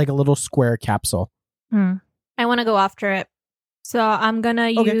wide. It's like a little square capsule. I want to go after it, so I'm gonna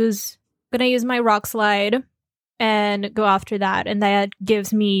use my rock slide and go after that, and that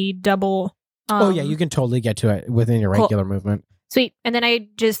gives me double. You can totally get to it within your regular movement. Sweet. And then I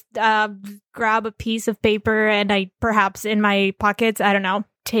just grab a piece of paper and I perhaps in my pockets, I don't know,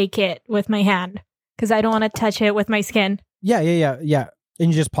 take it with my hand because I don't want to touch it with my skin. Yeah. And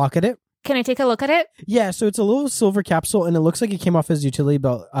you just pocket it? Can I take a look at it? Yeah, so it's a little silver capsule and it looks like it came off his utility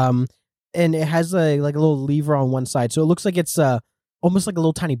belt. And it has a little lever on one side. So it looks like it's almost like a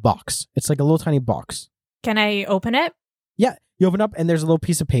little tiny box. It's like a little tiny box. Can I open it? Yeah, you open up and there's a little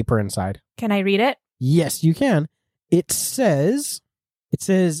piece of paper inside. Can I read it? Yes, you can. It says,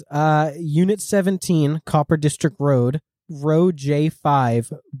 Unit 17, Copper District Road, Row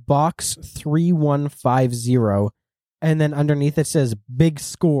J5, Box 3150. And then underneath it says, big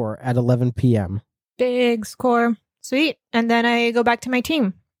score at 11 p.m. Big score. Sweet. And then I go back to my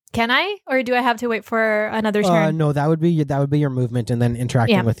team. Can I? Or do I have to wait for another turn? No, that would be your movement and then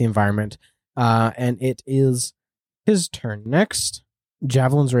interacting with the environment. And it is his turn next.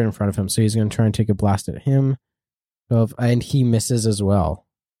 Javelin's right in front of him, so he's going to try and take a blast at him. And he misses as well.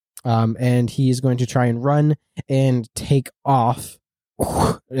 And he's going to try and run and take off,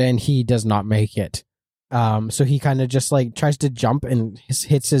 and he does not make it. So he kind of just like tries to jump and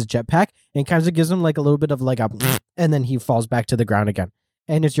hits his jetpack and kind of gives him like a little bit of like a, and then he falls back to the ground again.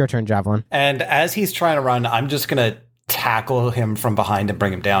 And it's your turn, Javelin. And as he's trying to run, I'm just going to tackle him from behind and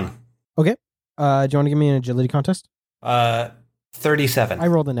bring him down. Okay. Do you want to give me an agility contest? 37. I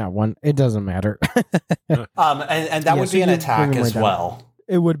rolled a nat 1. It doesn't matter. And that would be an attack as well.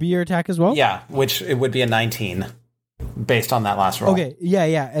 It would be your attack as well? Yeah, which it would be a 19 based on that last roll. Okay,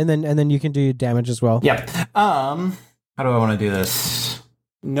 yeah. And then you can do damage as well. Yep. How do I want to do this?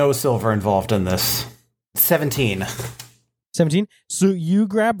 No silver involved in this. 17. 17. So you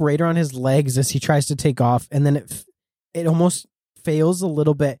grab Raider on his legs as he tries to take off, and then it almost fails a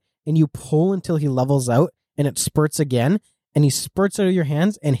little bit, and you pull until he levels out, and it spurts again, and he spurts out of your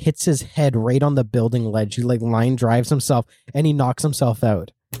hands and hits his head right on the building ledge. He like line drives himself, and he knocks himself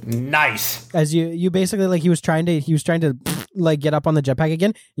out. Nice. As you basically like he was trying to like get up on the jetpack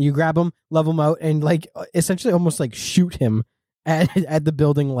again. You grab him, level him out, and like essentially almost like shoot him at the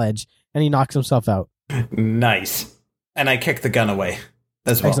building ledge, and he knocks himself out. Nice. And I kick the gun away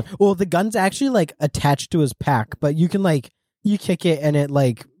as well. Excellent. Well, the gun's actually like attached to his pack, but you can like you kick it and it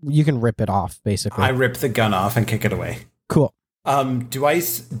like you can rip it off basically. I rip the gun off and kick it away. Cool. Do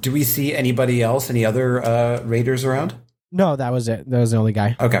we see anybody else? Any other raiders around? No, that was it. That was the only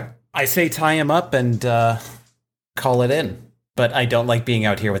guy. Okay. I say tie him up and call it in. But I don't like being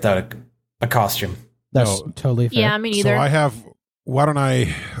out here without a costume. That's totally fair. Yeah, me neither. So I have. Why don't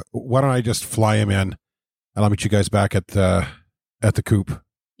I just fly him in, and I'll meet you guys back at the coop.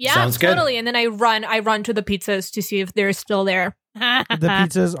 Yeah, Sounds good. totally. And then I run to the pizzas to see if they're still there. The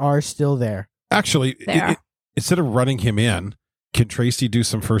pizzas are still there. Actually, instead of running him in, can Tracy do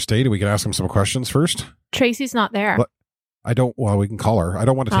some first aid? We can ask him some questions first. Tracy's not there. What? Well, we can call her. I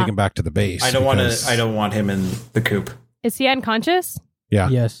don't want to take him back to the base. I don't want him in the coop. Is he unconscious? Yeah.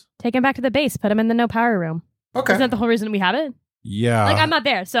 Yes. Take him back to the base. Put him in the no power room. Okay. Isn't that the whole reason we have it? Yeah. Like, I'm not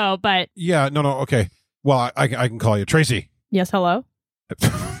there, so, but... Yeah, no, okay. Well, I can call you. Tracy. Yes, hello?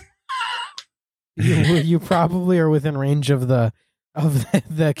 You probably are within range of the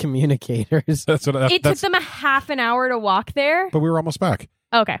communicators. It took them a half an hour to walk there? But we were almost back.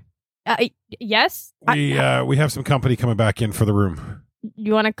 Okay. Yes? We have some company coming back in for the room.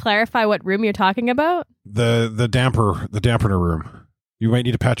 You want to clarify what room you're talking about? The dampener room. You might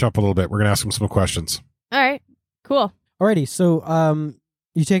need to patch up a little bit. We're going to ask them some questions. All right. Cool. Alrighty, so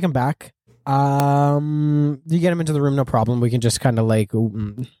you take him back. You get him into the room, no problem. We can just kind of like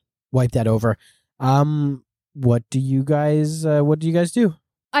wipe that over. What do you guys do?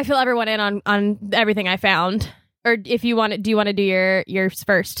 I fill everyone in on everything I found. Or if you want to, do you want to do yours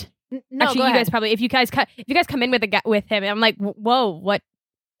first? No, actually, go you ahead. guys probably. If you guys come in with him, I'm like, whoa, what?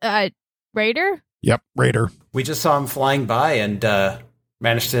 Raider? Yep, Raider. We just saw him flying by and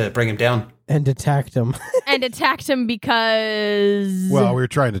managed to bring him down. And attacked him. And attacked him because... Well, we were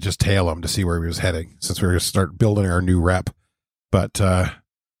trying to just tail him to see where he was heading, since we were going to start building our new rep. But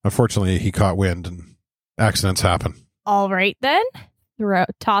unfortunately, he caught wind, and accidents happen. All right, then.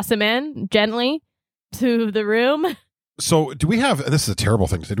 Toss him in gently to the room. So, do we have? This is a terrible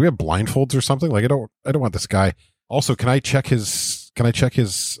thing to say. Do we have blindfolds or something? Like, I don't want this guy. Also, can I check his Can I check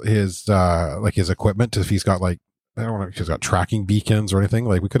his like his equipment to if he's got like, I don't know if he's got tracking beacons or anything?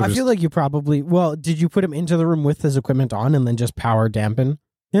 Like we could I have feel like you probably, well, did you put him into the room with his equipment on and then just power dampen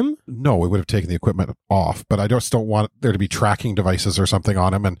him? no, we would have taken the equipment off, but I just don't want there to be tracking devices or something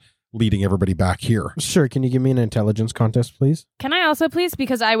on him and leading everybody back here. Sure. Can you give me an intelligence contest, please? Can I also please?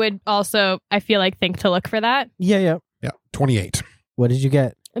 Because I would also, I feel like, think to look for that. Yeah. Yeah, 28. What did you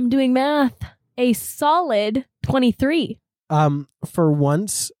get? I'm doing math. A solid 23. For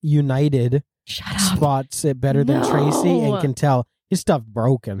once, United Shut up. spots it better than No. Tracy and can tell his stuff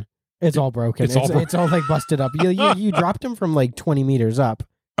broken. It's all broken. It's all like busted up. You dropped him from like 20 meters up.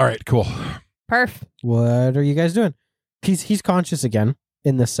 All right, cool. Perf. What are you guys doing? He's conscious again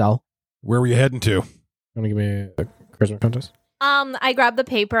in the cell. Where were you heading to? Want to give me a charisma contest? I grabbed the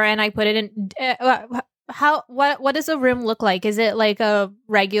paper and I put it in. What does a room look like? Is it like a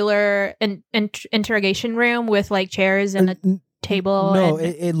regular interrogation room with like chairs and a table? No,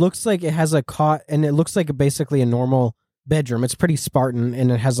 and- it looks like it has a cot, and it looks like basically a normal bedroom. It's pretty Spartan,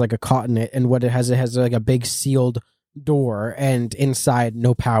 and it has like a cot in it. And what it has like a big sealed door, and inside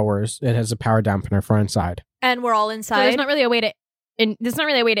no powers. It has a power dampener for inside. and we're all So inside. there's not really a way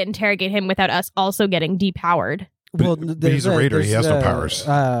to interrogate him without us also getting depowered. Well, But he's a raider. He has no powers.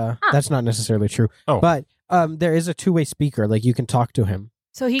 That's not necessarily true. Oh. But there is a two-way speaker. Like you can talk to him.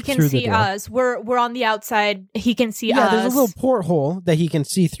 So he can through the see door. us. We're on the outside. He can see Yeah, us. there's a little porthole that he can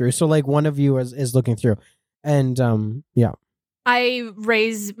see through. So like one of you is looking through, and yeah. I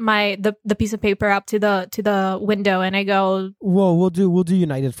raise the piece of paper up to the window and I go, Well, we'll do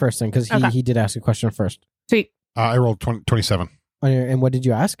United first then because Okay. he did ask a question first. sweet. I rolled 27. And what did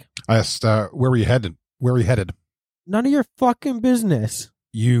you ask? I asked, where were you headed? Where were you headed? None of your fucking business.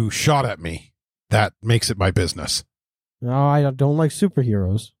 You shot at me. That makes it my business. No, I don't like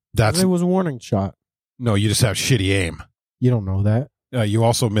superheroes. That's It was a warning shot. no, you just have shitty aim. You don't know that. You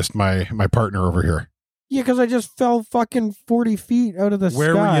also missed my partner over here. Yeah, because I just fell fucking 40 feet out of the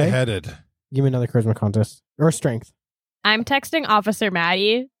Where sky. were you headed? Give me another charisma contest. Or strength. I'm texting Officer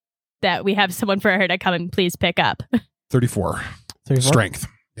Maddie that we have someone for her to come and please pick up. 34. 34? Strength.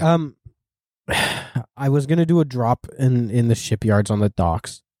 I was going to do a drop in the shipyards on the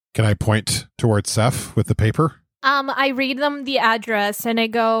docks. Can I point towards Seth with the paper? I read them the address and I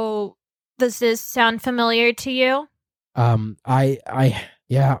go, does this sound familiar to you?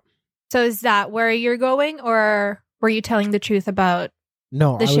 Yeah. So is that where you're going, or were you telling the truth about?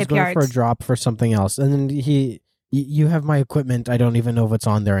 No, The I was going for a shipyards. drop for something else. And then you have my equipment. I don't even know what's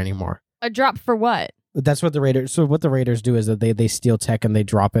on there anymore. A drop for what? That's what the Raiders. So what the Raiders do is that they steal tech and they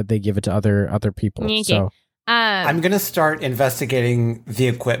drop it. They give it to other people. Okay. So I'm going to start investigating the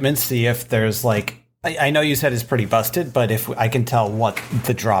equipment, see if there's like. I know you said it's pretty busted, but if I can tell what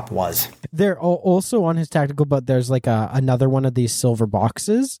the drop was. they're also on his tactical, but there's like another one of these silver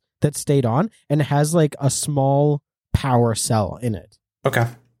boxes that stayed on, and it has like a small power cell in it. Okay.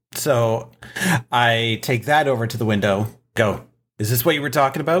 So I take that over to the window. Go. Is this what you were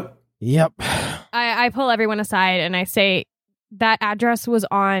talking about? Yep. I pull everyone aside and I say that address was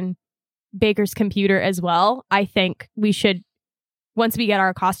on Baker's computer as well. I think we should, once we get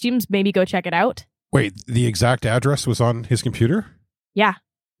our costumes, maybe go check it out. Wait, the exact address was on his computer? Yeah,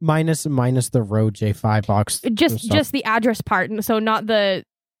 Minus the road J5 box. just the address part. So not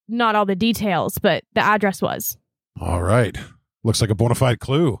all the details, but the address was. All right. Looks like a bona fide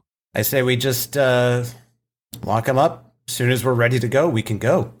clue. I say we just lock him up. As soon as we're ready to go, we can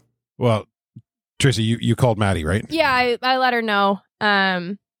go. Well, Tracy, you called Maddie, right? Yeah, I let her know.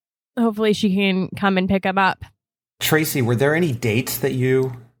 Hopefully she can come and pick him up. Tracy, were there any dates that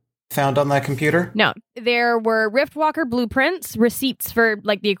you found on that computer? No, there were Riftwalker blueprints, receipts for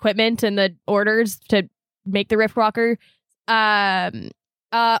like the equipment and the orders to make the Riftwalker.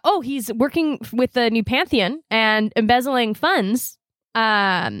 He's working with the New Pantheon and embezzling funds.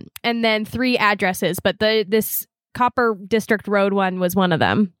 And then 3 addresses, but this Copper District Road one was one of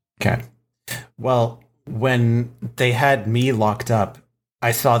them. Okay. Well, when they had me locked up,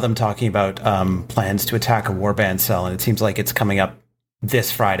 I saw them talking about plans to attack a warband cell, and it seems like it's coming up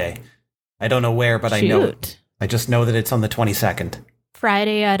this Friday. I don't know where, but I know. Shoot. I just know that it's on the 22nd.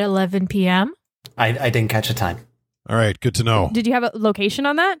 Friday at 11 p.m. I didn't catch a time. All right, good to know. Did you have a location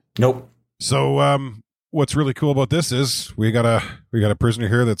on that? Nope. So, what's really cool about this is we got a prisoner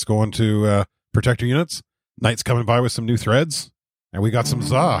here that's going to protect our units. Knight's coming by with some new threads, and we got some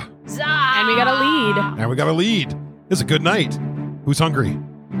za, And we got a lead. and we got a lead. It's a good night. Who's hungry?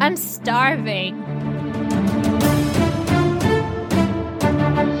 I'm starving.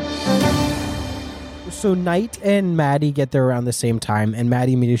 So Knight and Maddie get there around the same time, and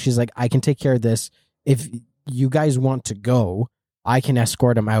Maddie immediately she's like, "I can take care of this. If you guys want to go, I can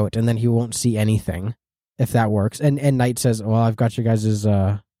escort him out, and then he won't see anything, if that works. And Knight says, well, I've got your guys'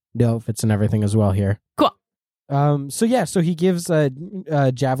 new outfits and everything as well here. Cool. So he gives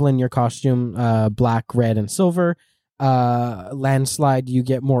Javelin your costume, black, red, and silver. Landslide, you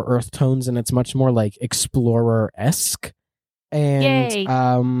get more earth tones, and it's much more like explorer-esque. And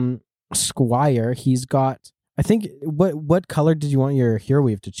Yay. Squire, he's got, I think, what color did you want your hero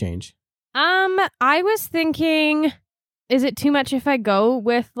weave to change? I was thinking, is it too much if I go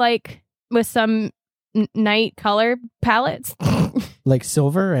with some night color palettes? Like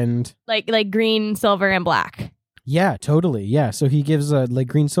silver and like green, silver, and black. yeah, totally. Yeah, so he gives like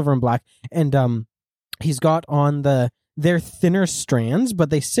green, silver, and black, and he's got on they're thinner strands, but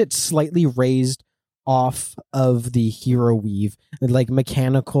they sit slightly raised off of the hero weave, like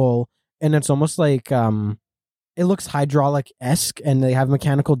mechanical, and it's almost like it looks hydraulic-esque, and they have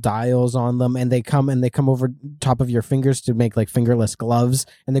mechanical dials on them, and they come over top of your fingers to make like fingerless gloves,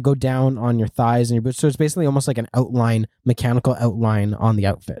 and they go down on your thighs and your boots. So it's basically almost like an outline, mechanical outline on the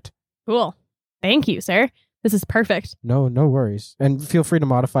outfit. Cool. Thank you, sir. This is perfect. No worries. And feel free to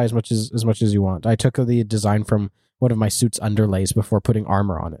modify as much as you want. I took the design from one of my suit's underlays before putting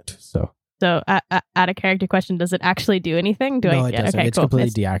armor on it. So out of character question, does it actually do anything? it doesn't. Okay, it's cool.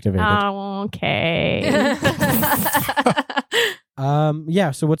 completely deactivated. Oh, okay.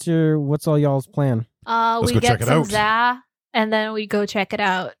 Yeah, so what's all y'all's plan? Let's We go get check it some out. Za, and then we go check it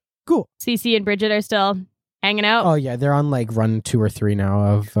out. Cool. Cece and Bridget are still hanging out. Oh yeah, they're on like run 2 or 3 now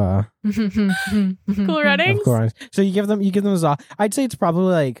of Cool runnings. of course. So you give them a Za. I'd say it's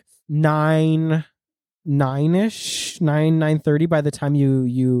probably like 9-ish, 9:30 by the time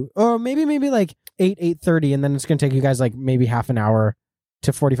you or maybe like 8:30, and then it's gonna take you guys like maybe half an hour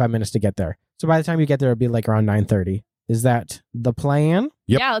to 45 minutes to get there. So by the time you get there, it'll be like around 9:30. Is that the plan?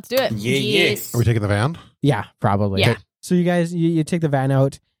 Yep. Yeah, let's do it. Yes. Are we taking the van? Yeah, probably. Yeah. So you guys, you take the van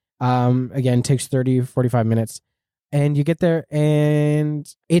out. Again, takes 30-45 minutes, and you get there,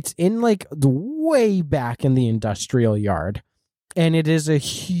 and it's in like the way back in the industrial yard, and it is a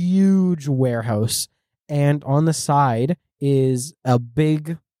huge warehouse, and on the side is a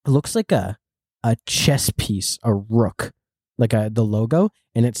big, looks like a chess piece, a rook, like the logo,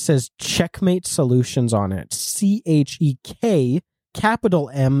 and it says Checkmate Solutions on it. CHEK capital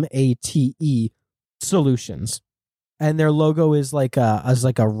MATE Solutions. And their logo is like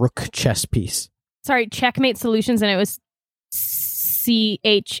a rook chess piece. Sorry, Checkmate Solutions, and it was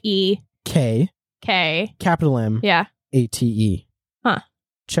CHEK. K capital M Yeah. ATE. Huh.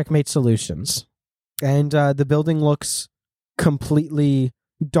 Checkmate Solutions. And the building looks completely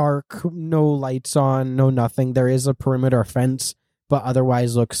dark, no lights on, no nothing. There is a perimeter fence, but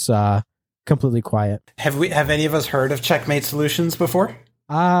otherwise looks completely quiet. Have any of us heard of Checkmate Solutions before?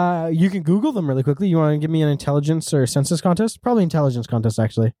 You can Google them really quickly. You want to give me an intelligence or census contest? Probably intelligence contest,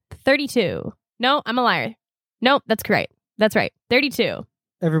 actually. 32. No, I'm a liar. Nope, that's correct. That's right. 32.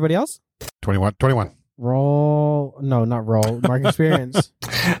 Everybody else? 21. Roll. No, not roll. Mark experience.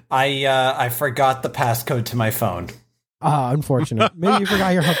 I forgot the passcode to my phone. Unfortunate. Maybe you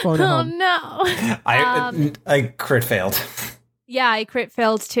forgot your phone at Oh, home. no. I crit failed. Yeah, I crit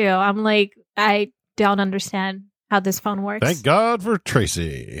failed too. I'm like, I don't understand how this phone works. Thank God for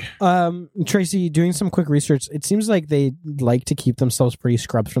Tracy. Tracy, doing some quick research, it seems like they like to keep themselves pretty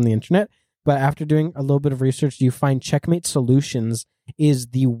scrubbed from the internet. But after doing a little bit of research, you find Checkmate Solutions is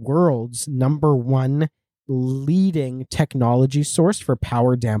the world's #1 leading technology source for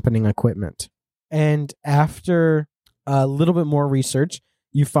power dampening equipment. And after a little bit more research,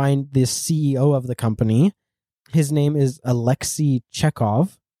 you find the CEO of the company. His name is Alexei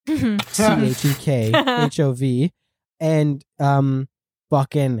Chekhov, CHEKHOV, and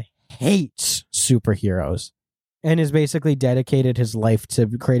fucking hates superheroes, and has basically dedicated his life to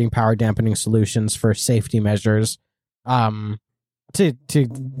creating power dampening solutions for safety measures, for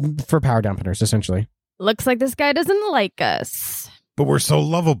power dampeners, essentially. Looks like this guy doesn't like us. But we're so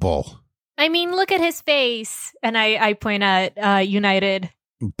lovable. I mean, look at his face. And I point at United.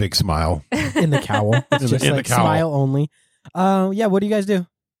 Big smile. In the cowl. It's just in the like cowl. smile only. Yeah, what do you guys do?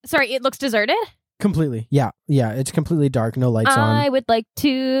 Sorry, it looks deserted? Completely. Yeah, it's completely dark, no lights I on. would like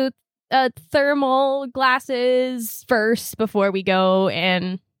to thermal glasses first before we go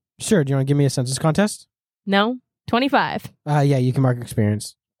and... Sure, do you want to give me a census contest? No? 25. Yeah, you can mark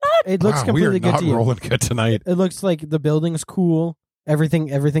experience. It looks Wow, completely we are good not to you. rolling good tonight. It looks like the building's cool. Everything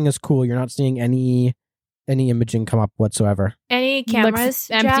is cool. You're not seeing any imaging come up whatsoever. Any cameras?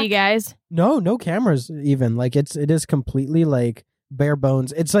 Looks empty, Jack? guys. No cameras even. Like it is completely like bare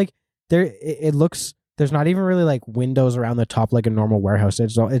bones. It's like it looks There's not even really like windows around the top like a normal warehouse.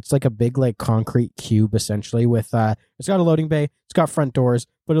 It's like a big like concrete cube essentially with it's got a loading bay, it's got front doors,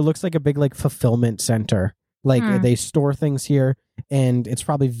 but it looks like a big like fulfillment center. Like they store things here, and it's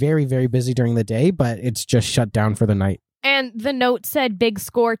probably very, very busy during the day, but it's just shut down for the night. And the note said big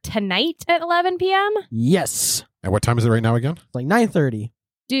score tonight at 11 p.m. Yes. And what time is it right now again? It's like 9:30.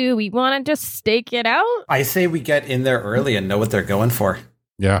 Do we want to just stake it out? I say we get in there early and know what they're going for.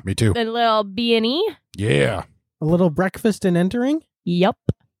 Yeah, me too. A little B&E? Yeah. A little breakfast and entering? Yup.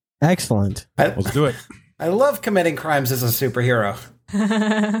 Excellent. Let's do it. I love committing crimes as a superhero.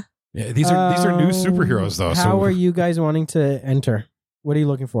 Yeah, these are new superheroes though. How are you guys wanting to enter? What are you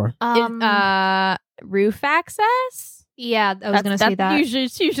looking for? Roof access? Yeah, I was going to say that.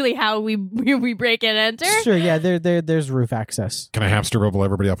 It's usually how we break and enter. Sure, yeah, there's roof access. Can I hamster bubble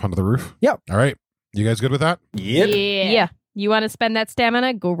everybody up onto the roof? Yep. All right. You guys good with that? Yep. Yeah. You want to spend that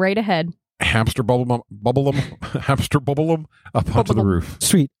stamina? Go right ahead. Hamster bubble them up onto the roof.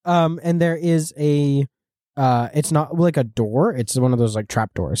 Sweet. And there is a it's not like a door, it's one of those like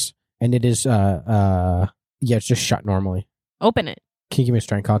trap doors. And it is it's just shut normally. Open it. Can you give me a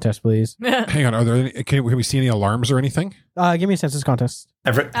strength contest, please? Hang on, are there any, can we see any alarms or anything? Give me a census contest.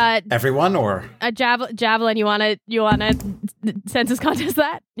 Everyone or Javelin, you wanna census contest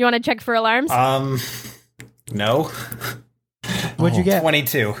that? You wanna check for alarms? No. What'd you get?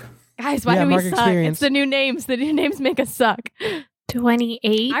 22. Guys, why do we mark suck? experience. It's the new names. The new names make us suck.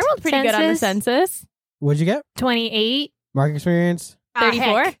 28. I rolled pretty good on the census. What'd you get? 28. Mark experience.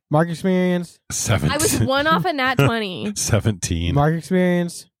 34. Mark experience. 17. I was one off a nat 20. 17. Mark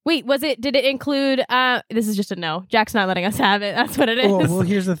experience. Wait, did it include, this is just a no. Jack's not letting us have it. That's what it is. Well,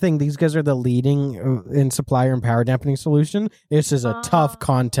 here's the thing. These guys are the leading in supplier and power dampening solution. This is a tough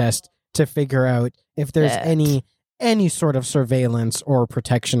contest to figure out if there's any sort of surveillance or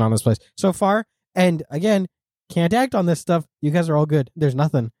protection on this place so far. And again, can't act on this stuff. You guys are all good. There's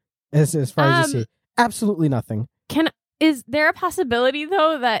nothing as far as you see. Absolutely nothing. Is there a possibility,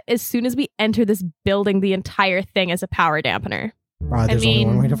 though, that as soon as we enter this building, the entire thing is a power dampener? There's only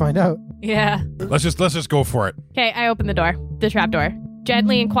one way to find out. Yeah. Let's just go for it. Okay, I open the door. The trap door.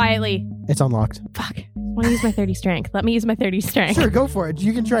 Gently and quietly. It's unlocked. Fuck. I want to use my 30 strength. Let me use my 30 strength. Sure, go for it.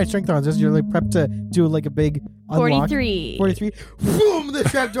 You can try strength on this. You're like prepped to do like a big unlock. 43. 43. Boom! The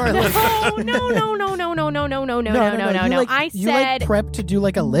trap door. No. I You said like prepped to do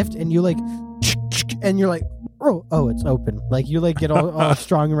like a lift, and you like, and you're like, oh, it's open. Like you like get all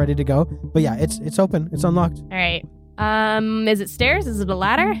strong and ready to go. But yeah, it's open. It's unlocked. All right. Is it stairs? Is it a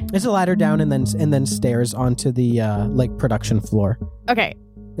ladder? It's a ladder down and then stairs onto the like production floor. Okay.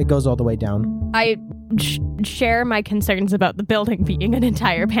 It goes all the way down. I share my concerns about the building being an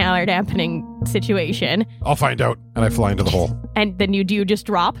entire power dampening situation. I'll find out. And I fly into the hole. And then you just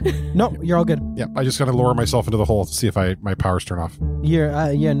drop? No, you're all good. Yeah, I just gotta lower myself into the hole to see if my powers turn off.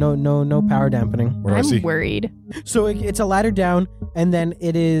 No power dampening. What do I see? I'm worried. So it's a ladder down, and then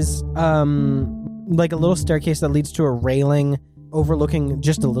it is like a little staircase that leads to a railing overlooking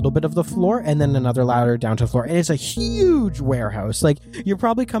just a little bit of the floor, and then another ladder down to the floor. And it's a huge warehouse. Like you're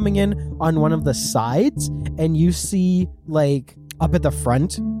probably coming in on one of the sides, and you see like up at the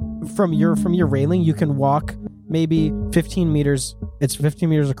front from your railing, you can walk maybe 15 meters. It's 15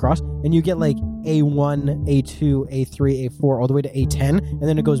 meters across, and you get like A1, A2, A3, A4, all the way to A10, and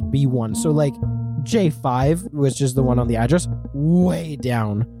then it goes B1. So like J5, which is the one on the address, way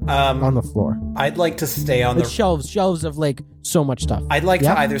down on the floor. I'd like to stay on the shelves of like so much stuff. I'd like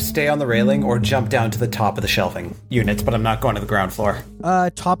to either stay on the railing or jump down to the top of the shelving units, but I'm not going to the ground floor.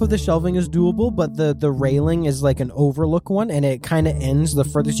 Top of the shelving is doable, but the railing is like an overlook one, and it kind of ends. The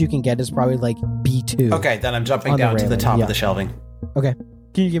furthest you can get is probably like B2. Okay, then I'm jumping down to the top of the shelving. Okay.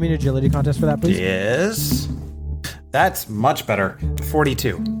 Can you give me an agility contest for that, please? Yes. That's much better.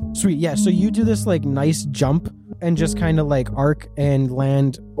 42. Sweet. Yeah. So you do this like nice jump and just kind of like arc and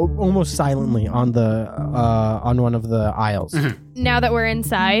land almost silently on the on one of the aisles. Mm-hmm. Now that we're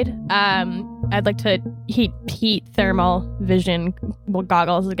inside, I'd like to heat thermal vision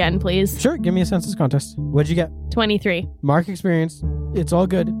goggles again, please. Sure. Give me a census contest. What'd you get? 23. Mark experience. It's all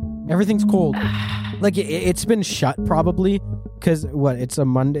good. Everything's cold. Like it's been shut probably because it's a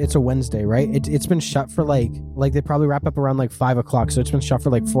Monday, it's a Wednesday, right? It's been shut for like they probably wrap up around like 5 o'clock, so it's been shut for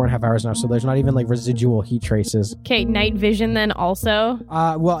like 4.5 hours now. So there's not even like residual heat traces. Okay, night vision then also.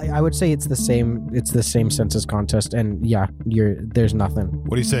 Well, I would say it's the same. It's the same census contest, and yeah, there's nothing.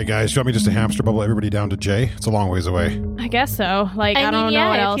 What do you say, guys? Do you want me just to hamster bubble everybody down to J? It's a long ways away. I guess so. Like I don't know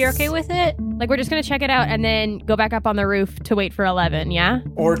what else. If you're okay with it. Like we're just gonna check it out and then go back up on the roof to wait for 11. Yeah.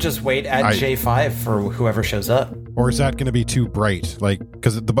 Or just wait at J5 for whoever shows up. Or is that going to be too bright? Like,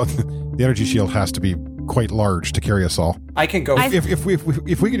 because the energy shield has to be quite large to carry us all. I can go. If we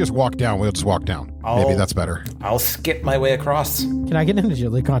can just walk down, we'll just walk down. Maybe that's better. I'll skip my way across. Can I get an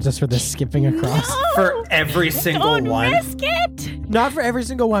agility contest for this skipping across? For every single Don't one? risk it. Not for every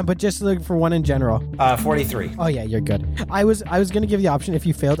single one, but just like for one in general. 43. Oh yeah, you're good. I was going to give you the option if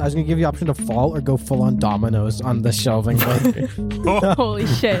you failed. I was going to give you the option to fall or go full on dominoes on the shelving. Holy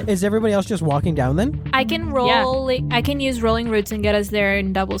shit. Is everybody else just walking down then? I can roll. I can use rolling roots and get us there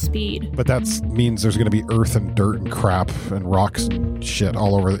in double speed. But that means there's going to be earth and dirt and crap and rocks and shit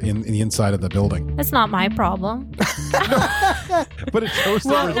all over in the inside of the building. That's not my problem. But it shows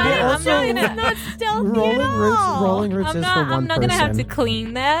Well, that no, we're I'm not It's gonna- not stealthy Rolling at roots. all. Rolling roots is for one I'm not person. gonna have to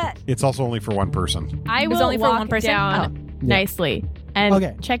clean that. It's also only for one person. I It's will only for walk one person? down Yeah. nicely and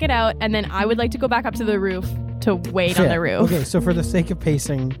Okay. check it out, and then I would like to go back up to the roof to wait on Fair. the roof. Okay, so for the sake of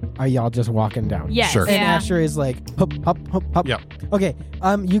pacing, are y'all just walking down? Yes. Sure. And Yeah. Asher is like, hop, hop, hop, hop. Yep. Okay,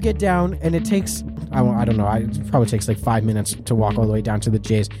 you get down, and it takes, I don't know, it probably takes like 5 minutes to walk all the way down to the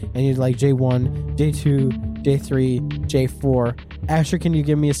J's. And you're like, J1, J2, J3, J4. Asher, can you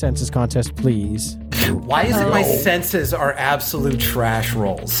give me a census contest, please? Why is it my senses are absolute trash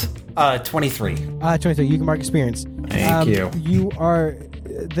rolls? 23. 23, you can mark experience. Thank you. You are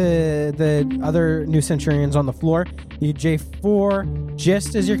the other new Centurions on the floor. You J4,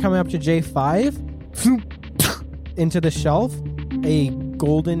 just as you're coming up to J5, into the shelf, a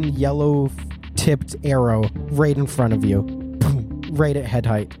golden yellow tipped arrow right in front of you. Right at head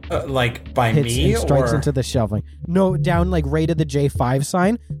height. Like by Hits me and strikes or into the shelving. No, down like right at the J5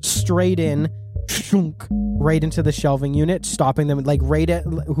 sign, straight in, shunk, right into the shelving unit, stopping them like right at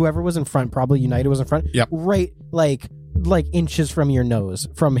whoever was in front, probably United was in front. Yep. Right like inches from your nose,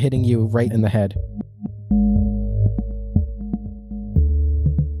 from hitting you right in the head.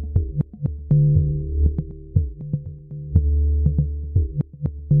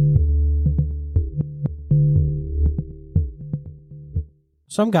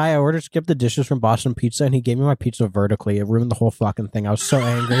 Some guy I ordered skipped the dishes from Boston Pizza, and he gave me my pizza vertically. It ruined the whole fucking thing. I was so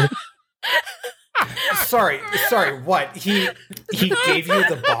angry. sorry, what? He gave you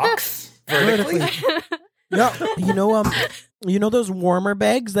the box vertically? No, you know those warmer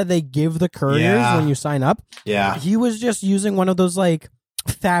bags that they give the couriers Yeah. when you sign up? Yeah. He was just using one of those like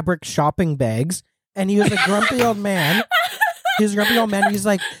fabric shopping bags, and he was a grumpy old man. He's a grumpy old man. He's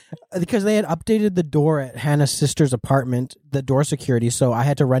like, because they had updated the door at Hannah's sister's apartment, the door security, so I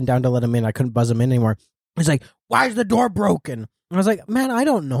had to run down to let him in. I couldn't buzz him in anymore. He's like, "Why is the door broken?" And I was like, "Man, I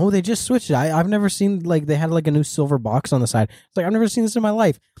don't know. They just switched it. I've never seen, like, they had like a new silver box on the side. It's like, I've never seen this in my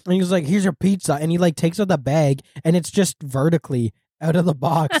life." And he was like, "Here's your pizza," and he like takes out the bag, and it's just vertically out of the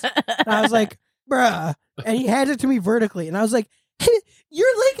box. And I was like, "Bruh," and he hands it to me vertically, and I was like, "You're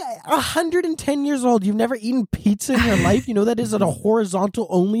like 110 years old. You've never eaten pizza in your life. You know that is a horizontal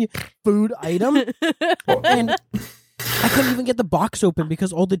only food item." And I couldn't even get the box open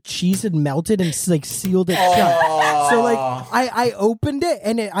because all the cheese had melted and like sealed it shut. So like I opened it,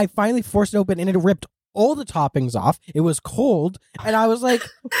 and I finally forced it open, and it ripped all the toppings off. It was cold, and I was like,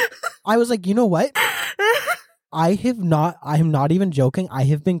 you know what? I am not even joking. I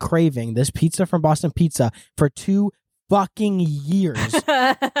have been craving this pizza from Boston Pizza for 2 fucking years,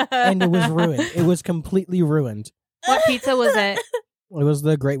 and it was ruined. It was completely ruined. What pizza was it? It was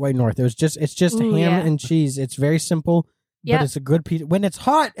the Great White North. It's just Ooh, ham yeah. and cheese. It's very simple, Yep. but it's a good pizza. When it's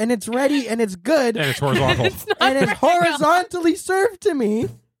hot and it's ready and it's good And it's horizontal. It's not and it's very well. horizontally served to me.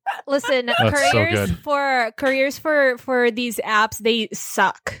 Listen, so couriers good. for these apps, they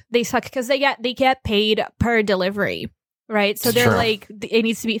suck. They suck because they get paid per delivery, right? So they're Sure. like, it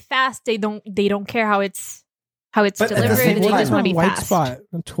needs to be fast. They don't care how it's But at the delivered. same They time- just want to be White fast. Spot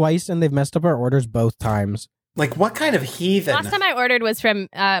twice, and they've messed up our orders both times. Like, what kind of heathen? Last time I ordered was from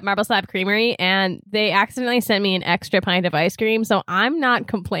Marble Slab Creamery, and they accidentally sent me an extra pint of ice cream, so I'm not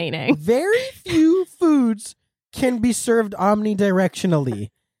complaining. Very few foods can be served omnidirectionally.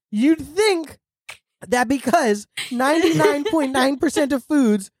 You'd think that because 99.9% of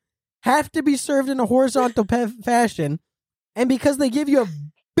foods have to be served in a horizontal fashion, and because they give you a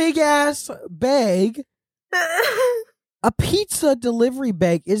big ass bag, a pizza delivery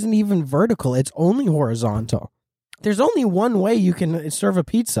bag isn't even vertical, it's only horizontal. There's only one way you can serve a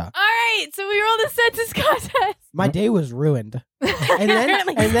pizza. All right, so we rolled a census contest. My day was ruined. And then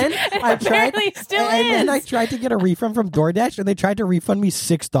I tried Apparently still and then I is. tried to get a refund from DoorDash, and they tried to refund me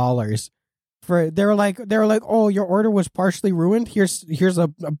 $6 for. They were like, "Oh, your order was partially ruined. Here's a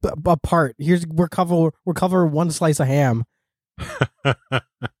part. We'll cover one slice of ham."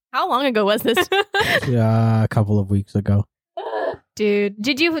 How long ago was this? Yeah, a couple of weeks ago. Dude,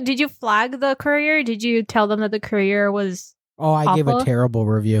 did you flag the courier? Did you tell them that the courier was Oh, I gave a awful? terrible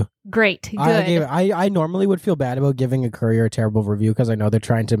review. Great? Good. I normally would feel bad about giving a courier a terrible review because I know they're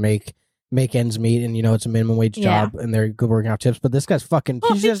trying to make ends meet, and it's a minimum wage Yeah. job, and they're good working out tips. But this guy's fucking.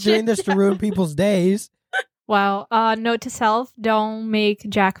 He's just doing this to ruin people's days. Wow. Note to self: don't make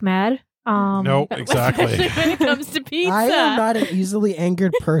Jack mad. No, exactly. Especially when it comes to pizza. I am not an easily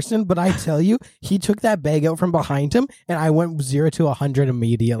angered person, but I tell you, he took that bag out from behind him, and I went 0 to 100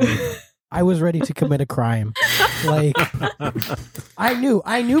 immediately. I was ready to commit a crime. Like,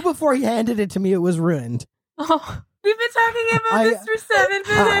 I knew before he handed it to me, it was ruined. Oh, We've been talking about this for 7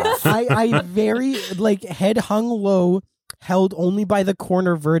 minutes. I very head hung low, held only by the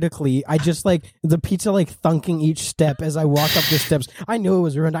corner vertically. I just the pizza thunking each step as I walk up the steps. I knew it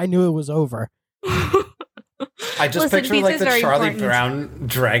was ruined. I knew it was over. I just Listen, picture pizza's the very Charlie important. Brown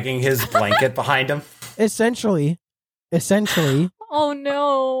dragging his blanket behind him. Essentially. oh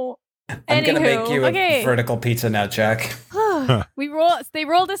no. I'm gonna Anywho, make you okay. a vertical pizza now, Jack. They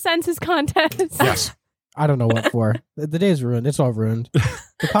rolled a census contest. Yes. I don't know what for. The day's ruined. It's all ruined.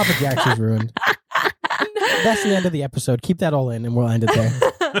 The Papa Jack's is ruined. That's the end of the episode. Keep that all in, and we'll end it there.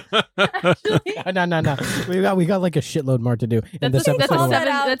 No. We got a shitload more to do. And this That's episode.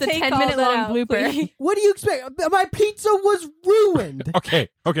 a Take 10-minute all that long out, blooper. please. What do you expect? My pizza was ruined. Okay.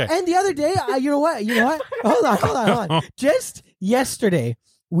 And the other day, you know what? Hold on. Just yesterday,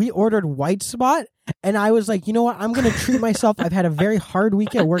 we ordered White Spot, and I was like, you know what? I'm going to treat myself. I've had a very hard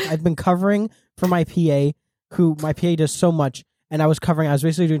week at work. I've been covering for my PA, who my PA does so much, and I was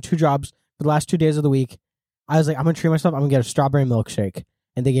basically doing 2 jobs for the last 2 days of the week. I was like, I'm going to treat myself. I'm going to get a strawberry milkshake.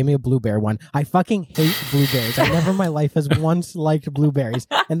 And they gave me a blueberry one. I fucking hate blueberries. I never in my life has once liked blueberries.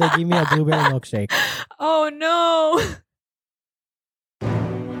 And they gave me a blueberry milkshake. Oh no.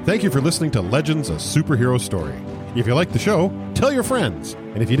 Thank you for listening to Legends, a Superhero Story. If you liked the show, tell your friends.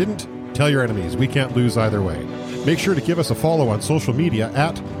 And if you didn't, tell your enemies. We can't lose either way. Make sure to give us a follow on social media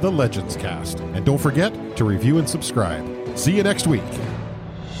at The Legends Cast. And don't forget to review and subscribe. See you next week.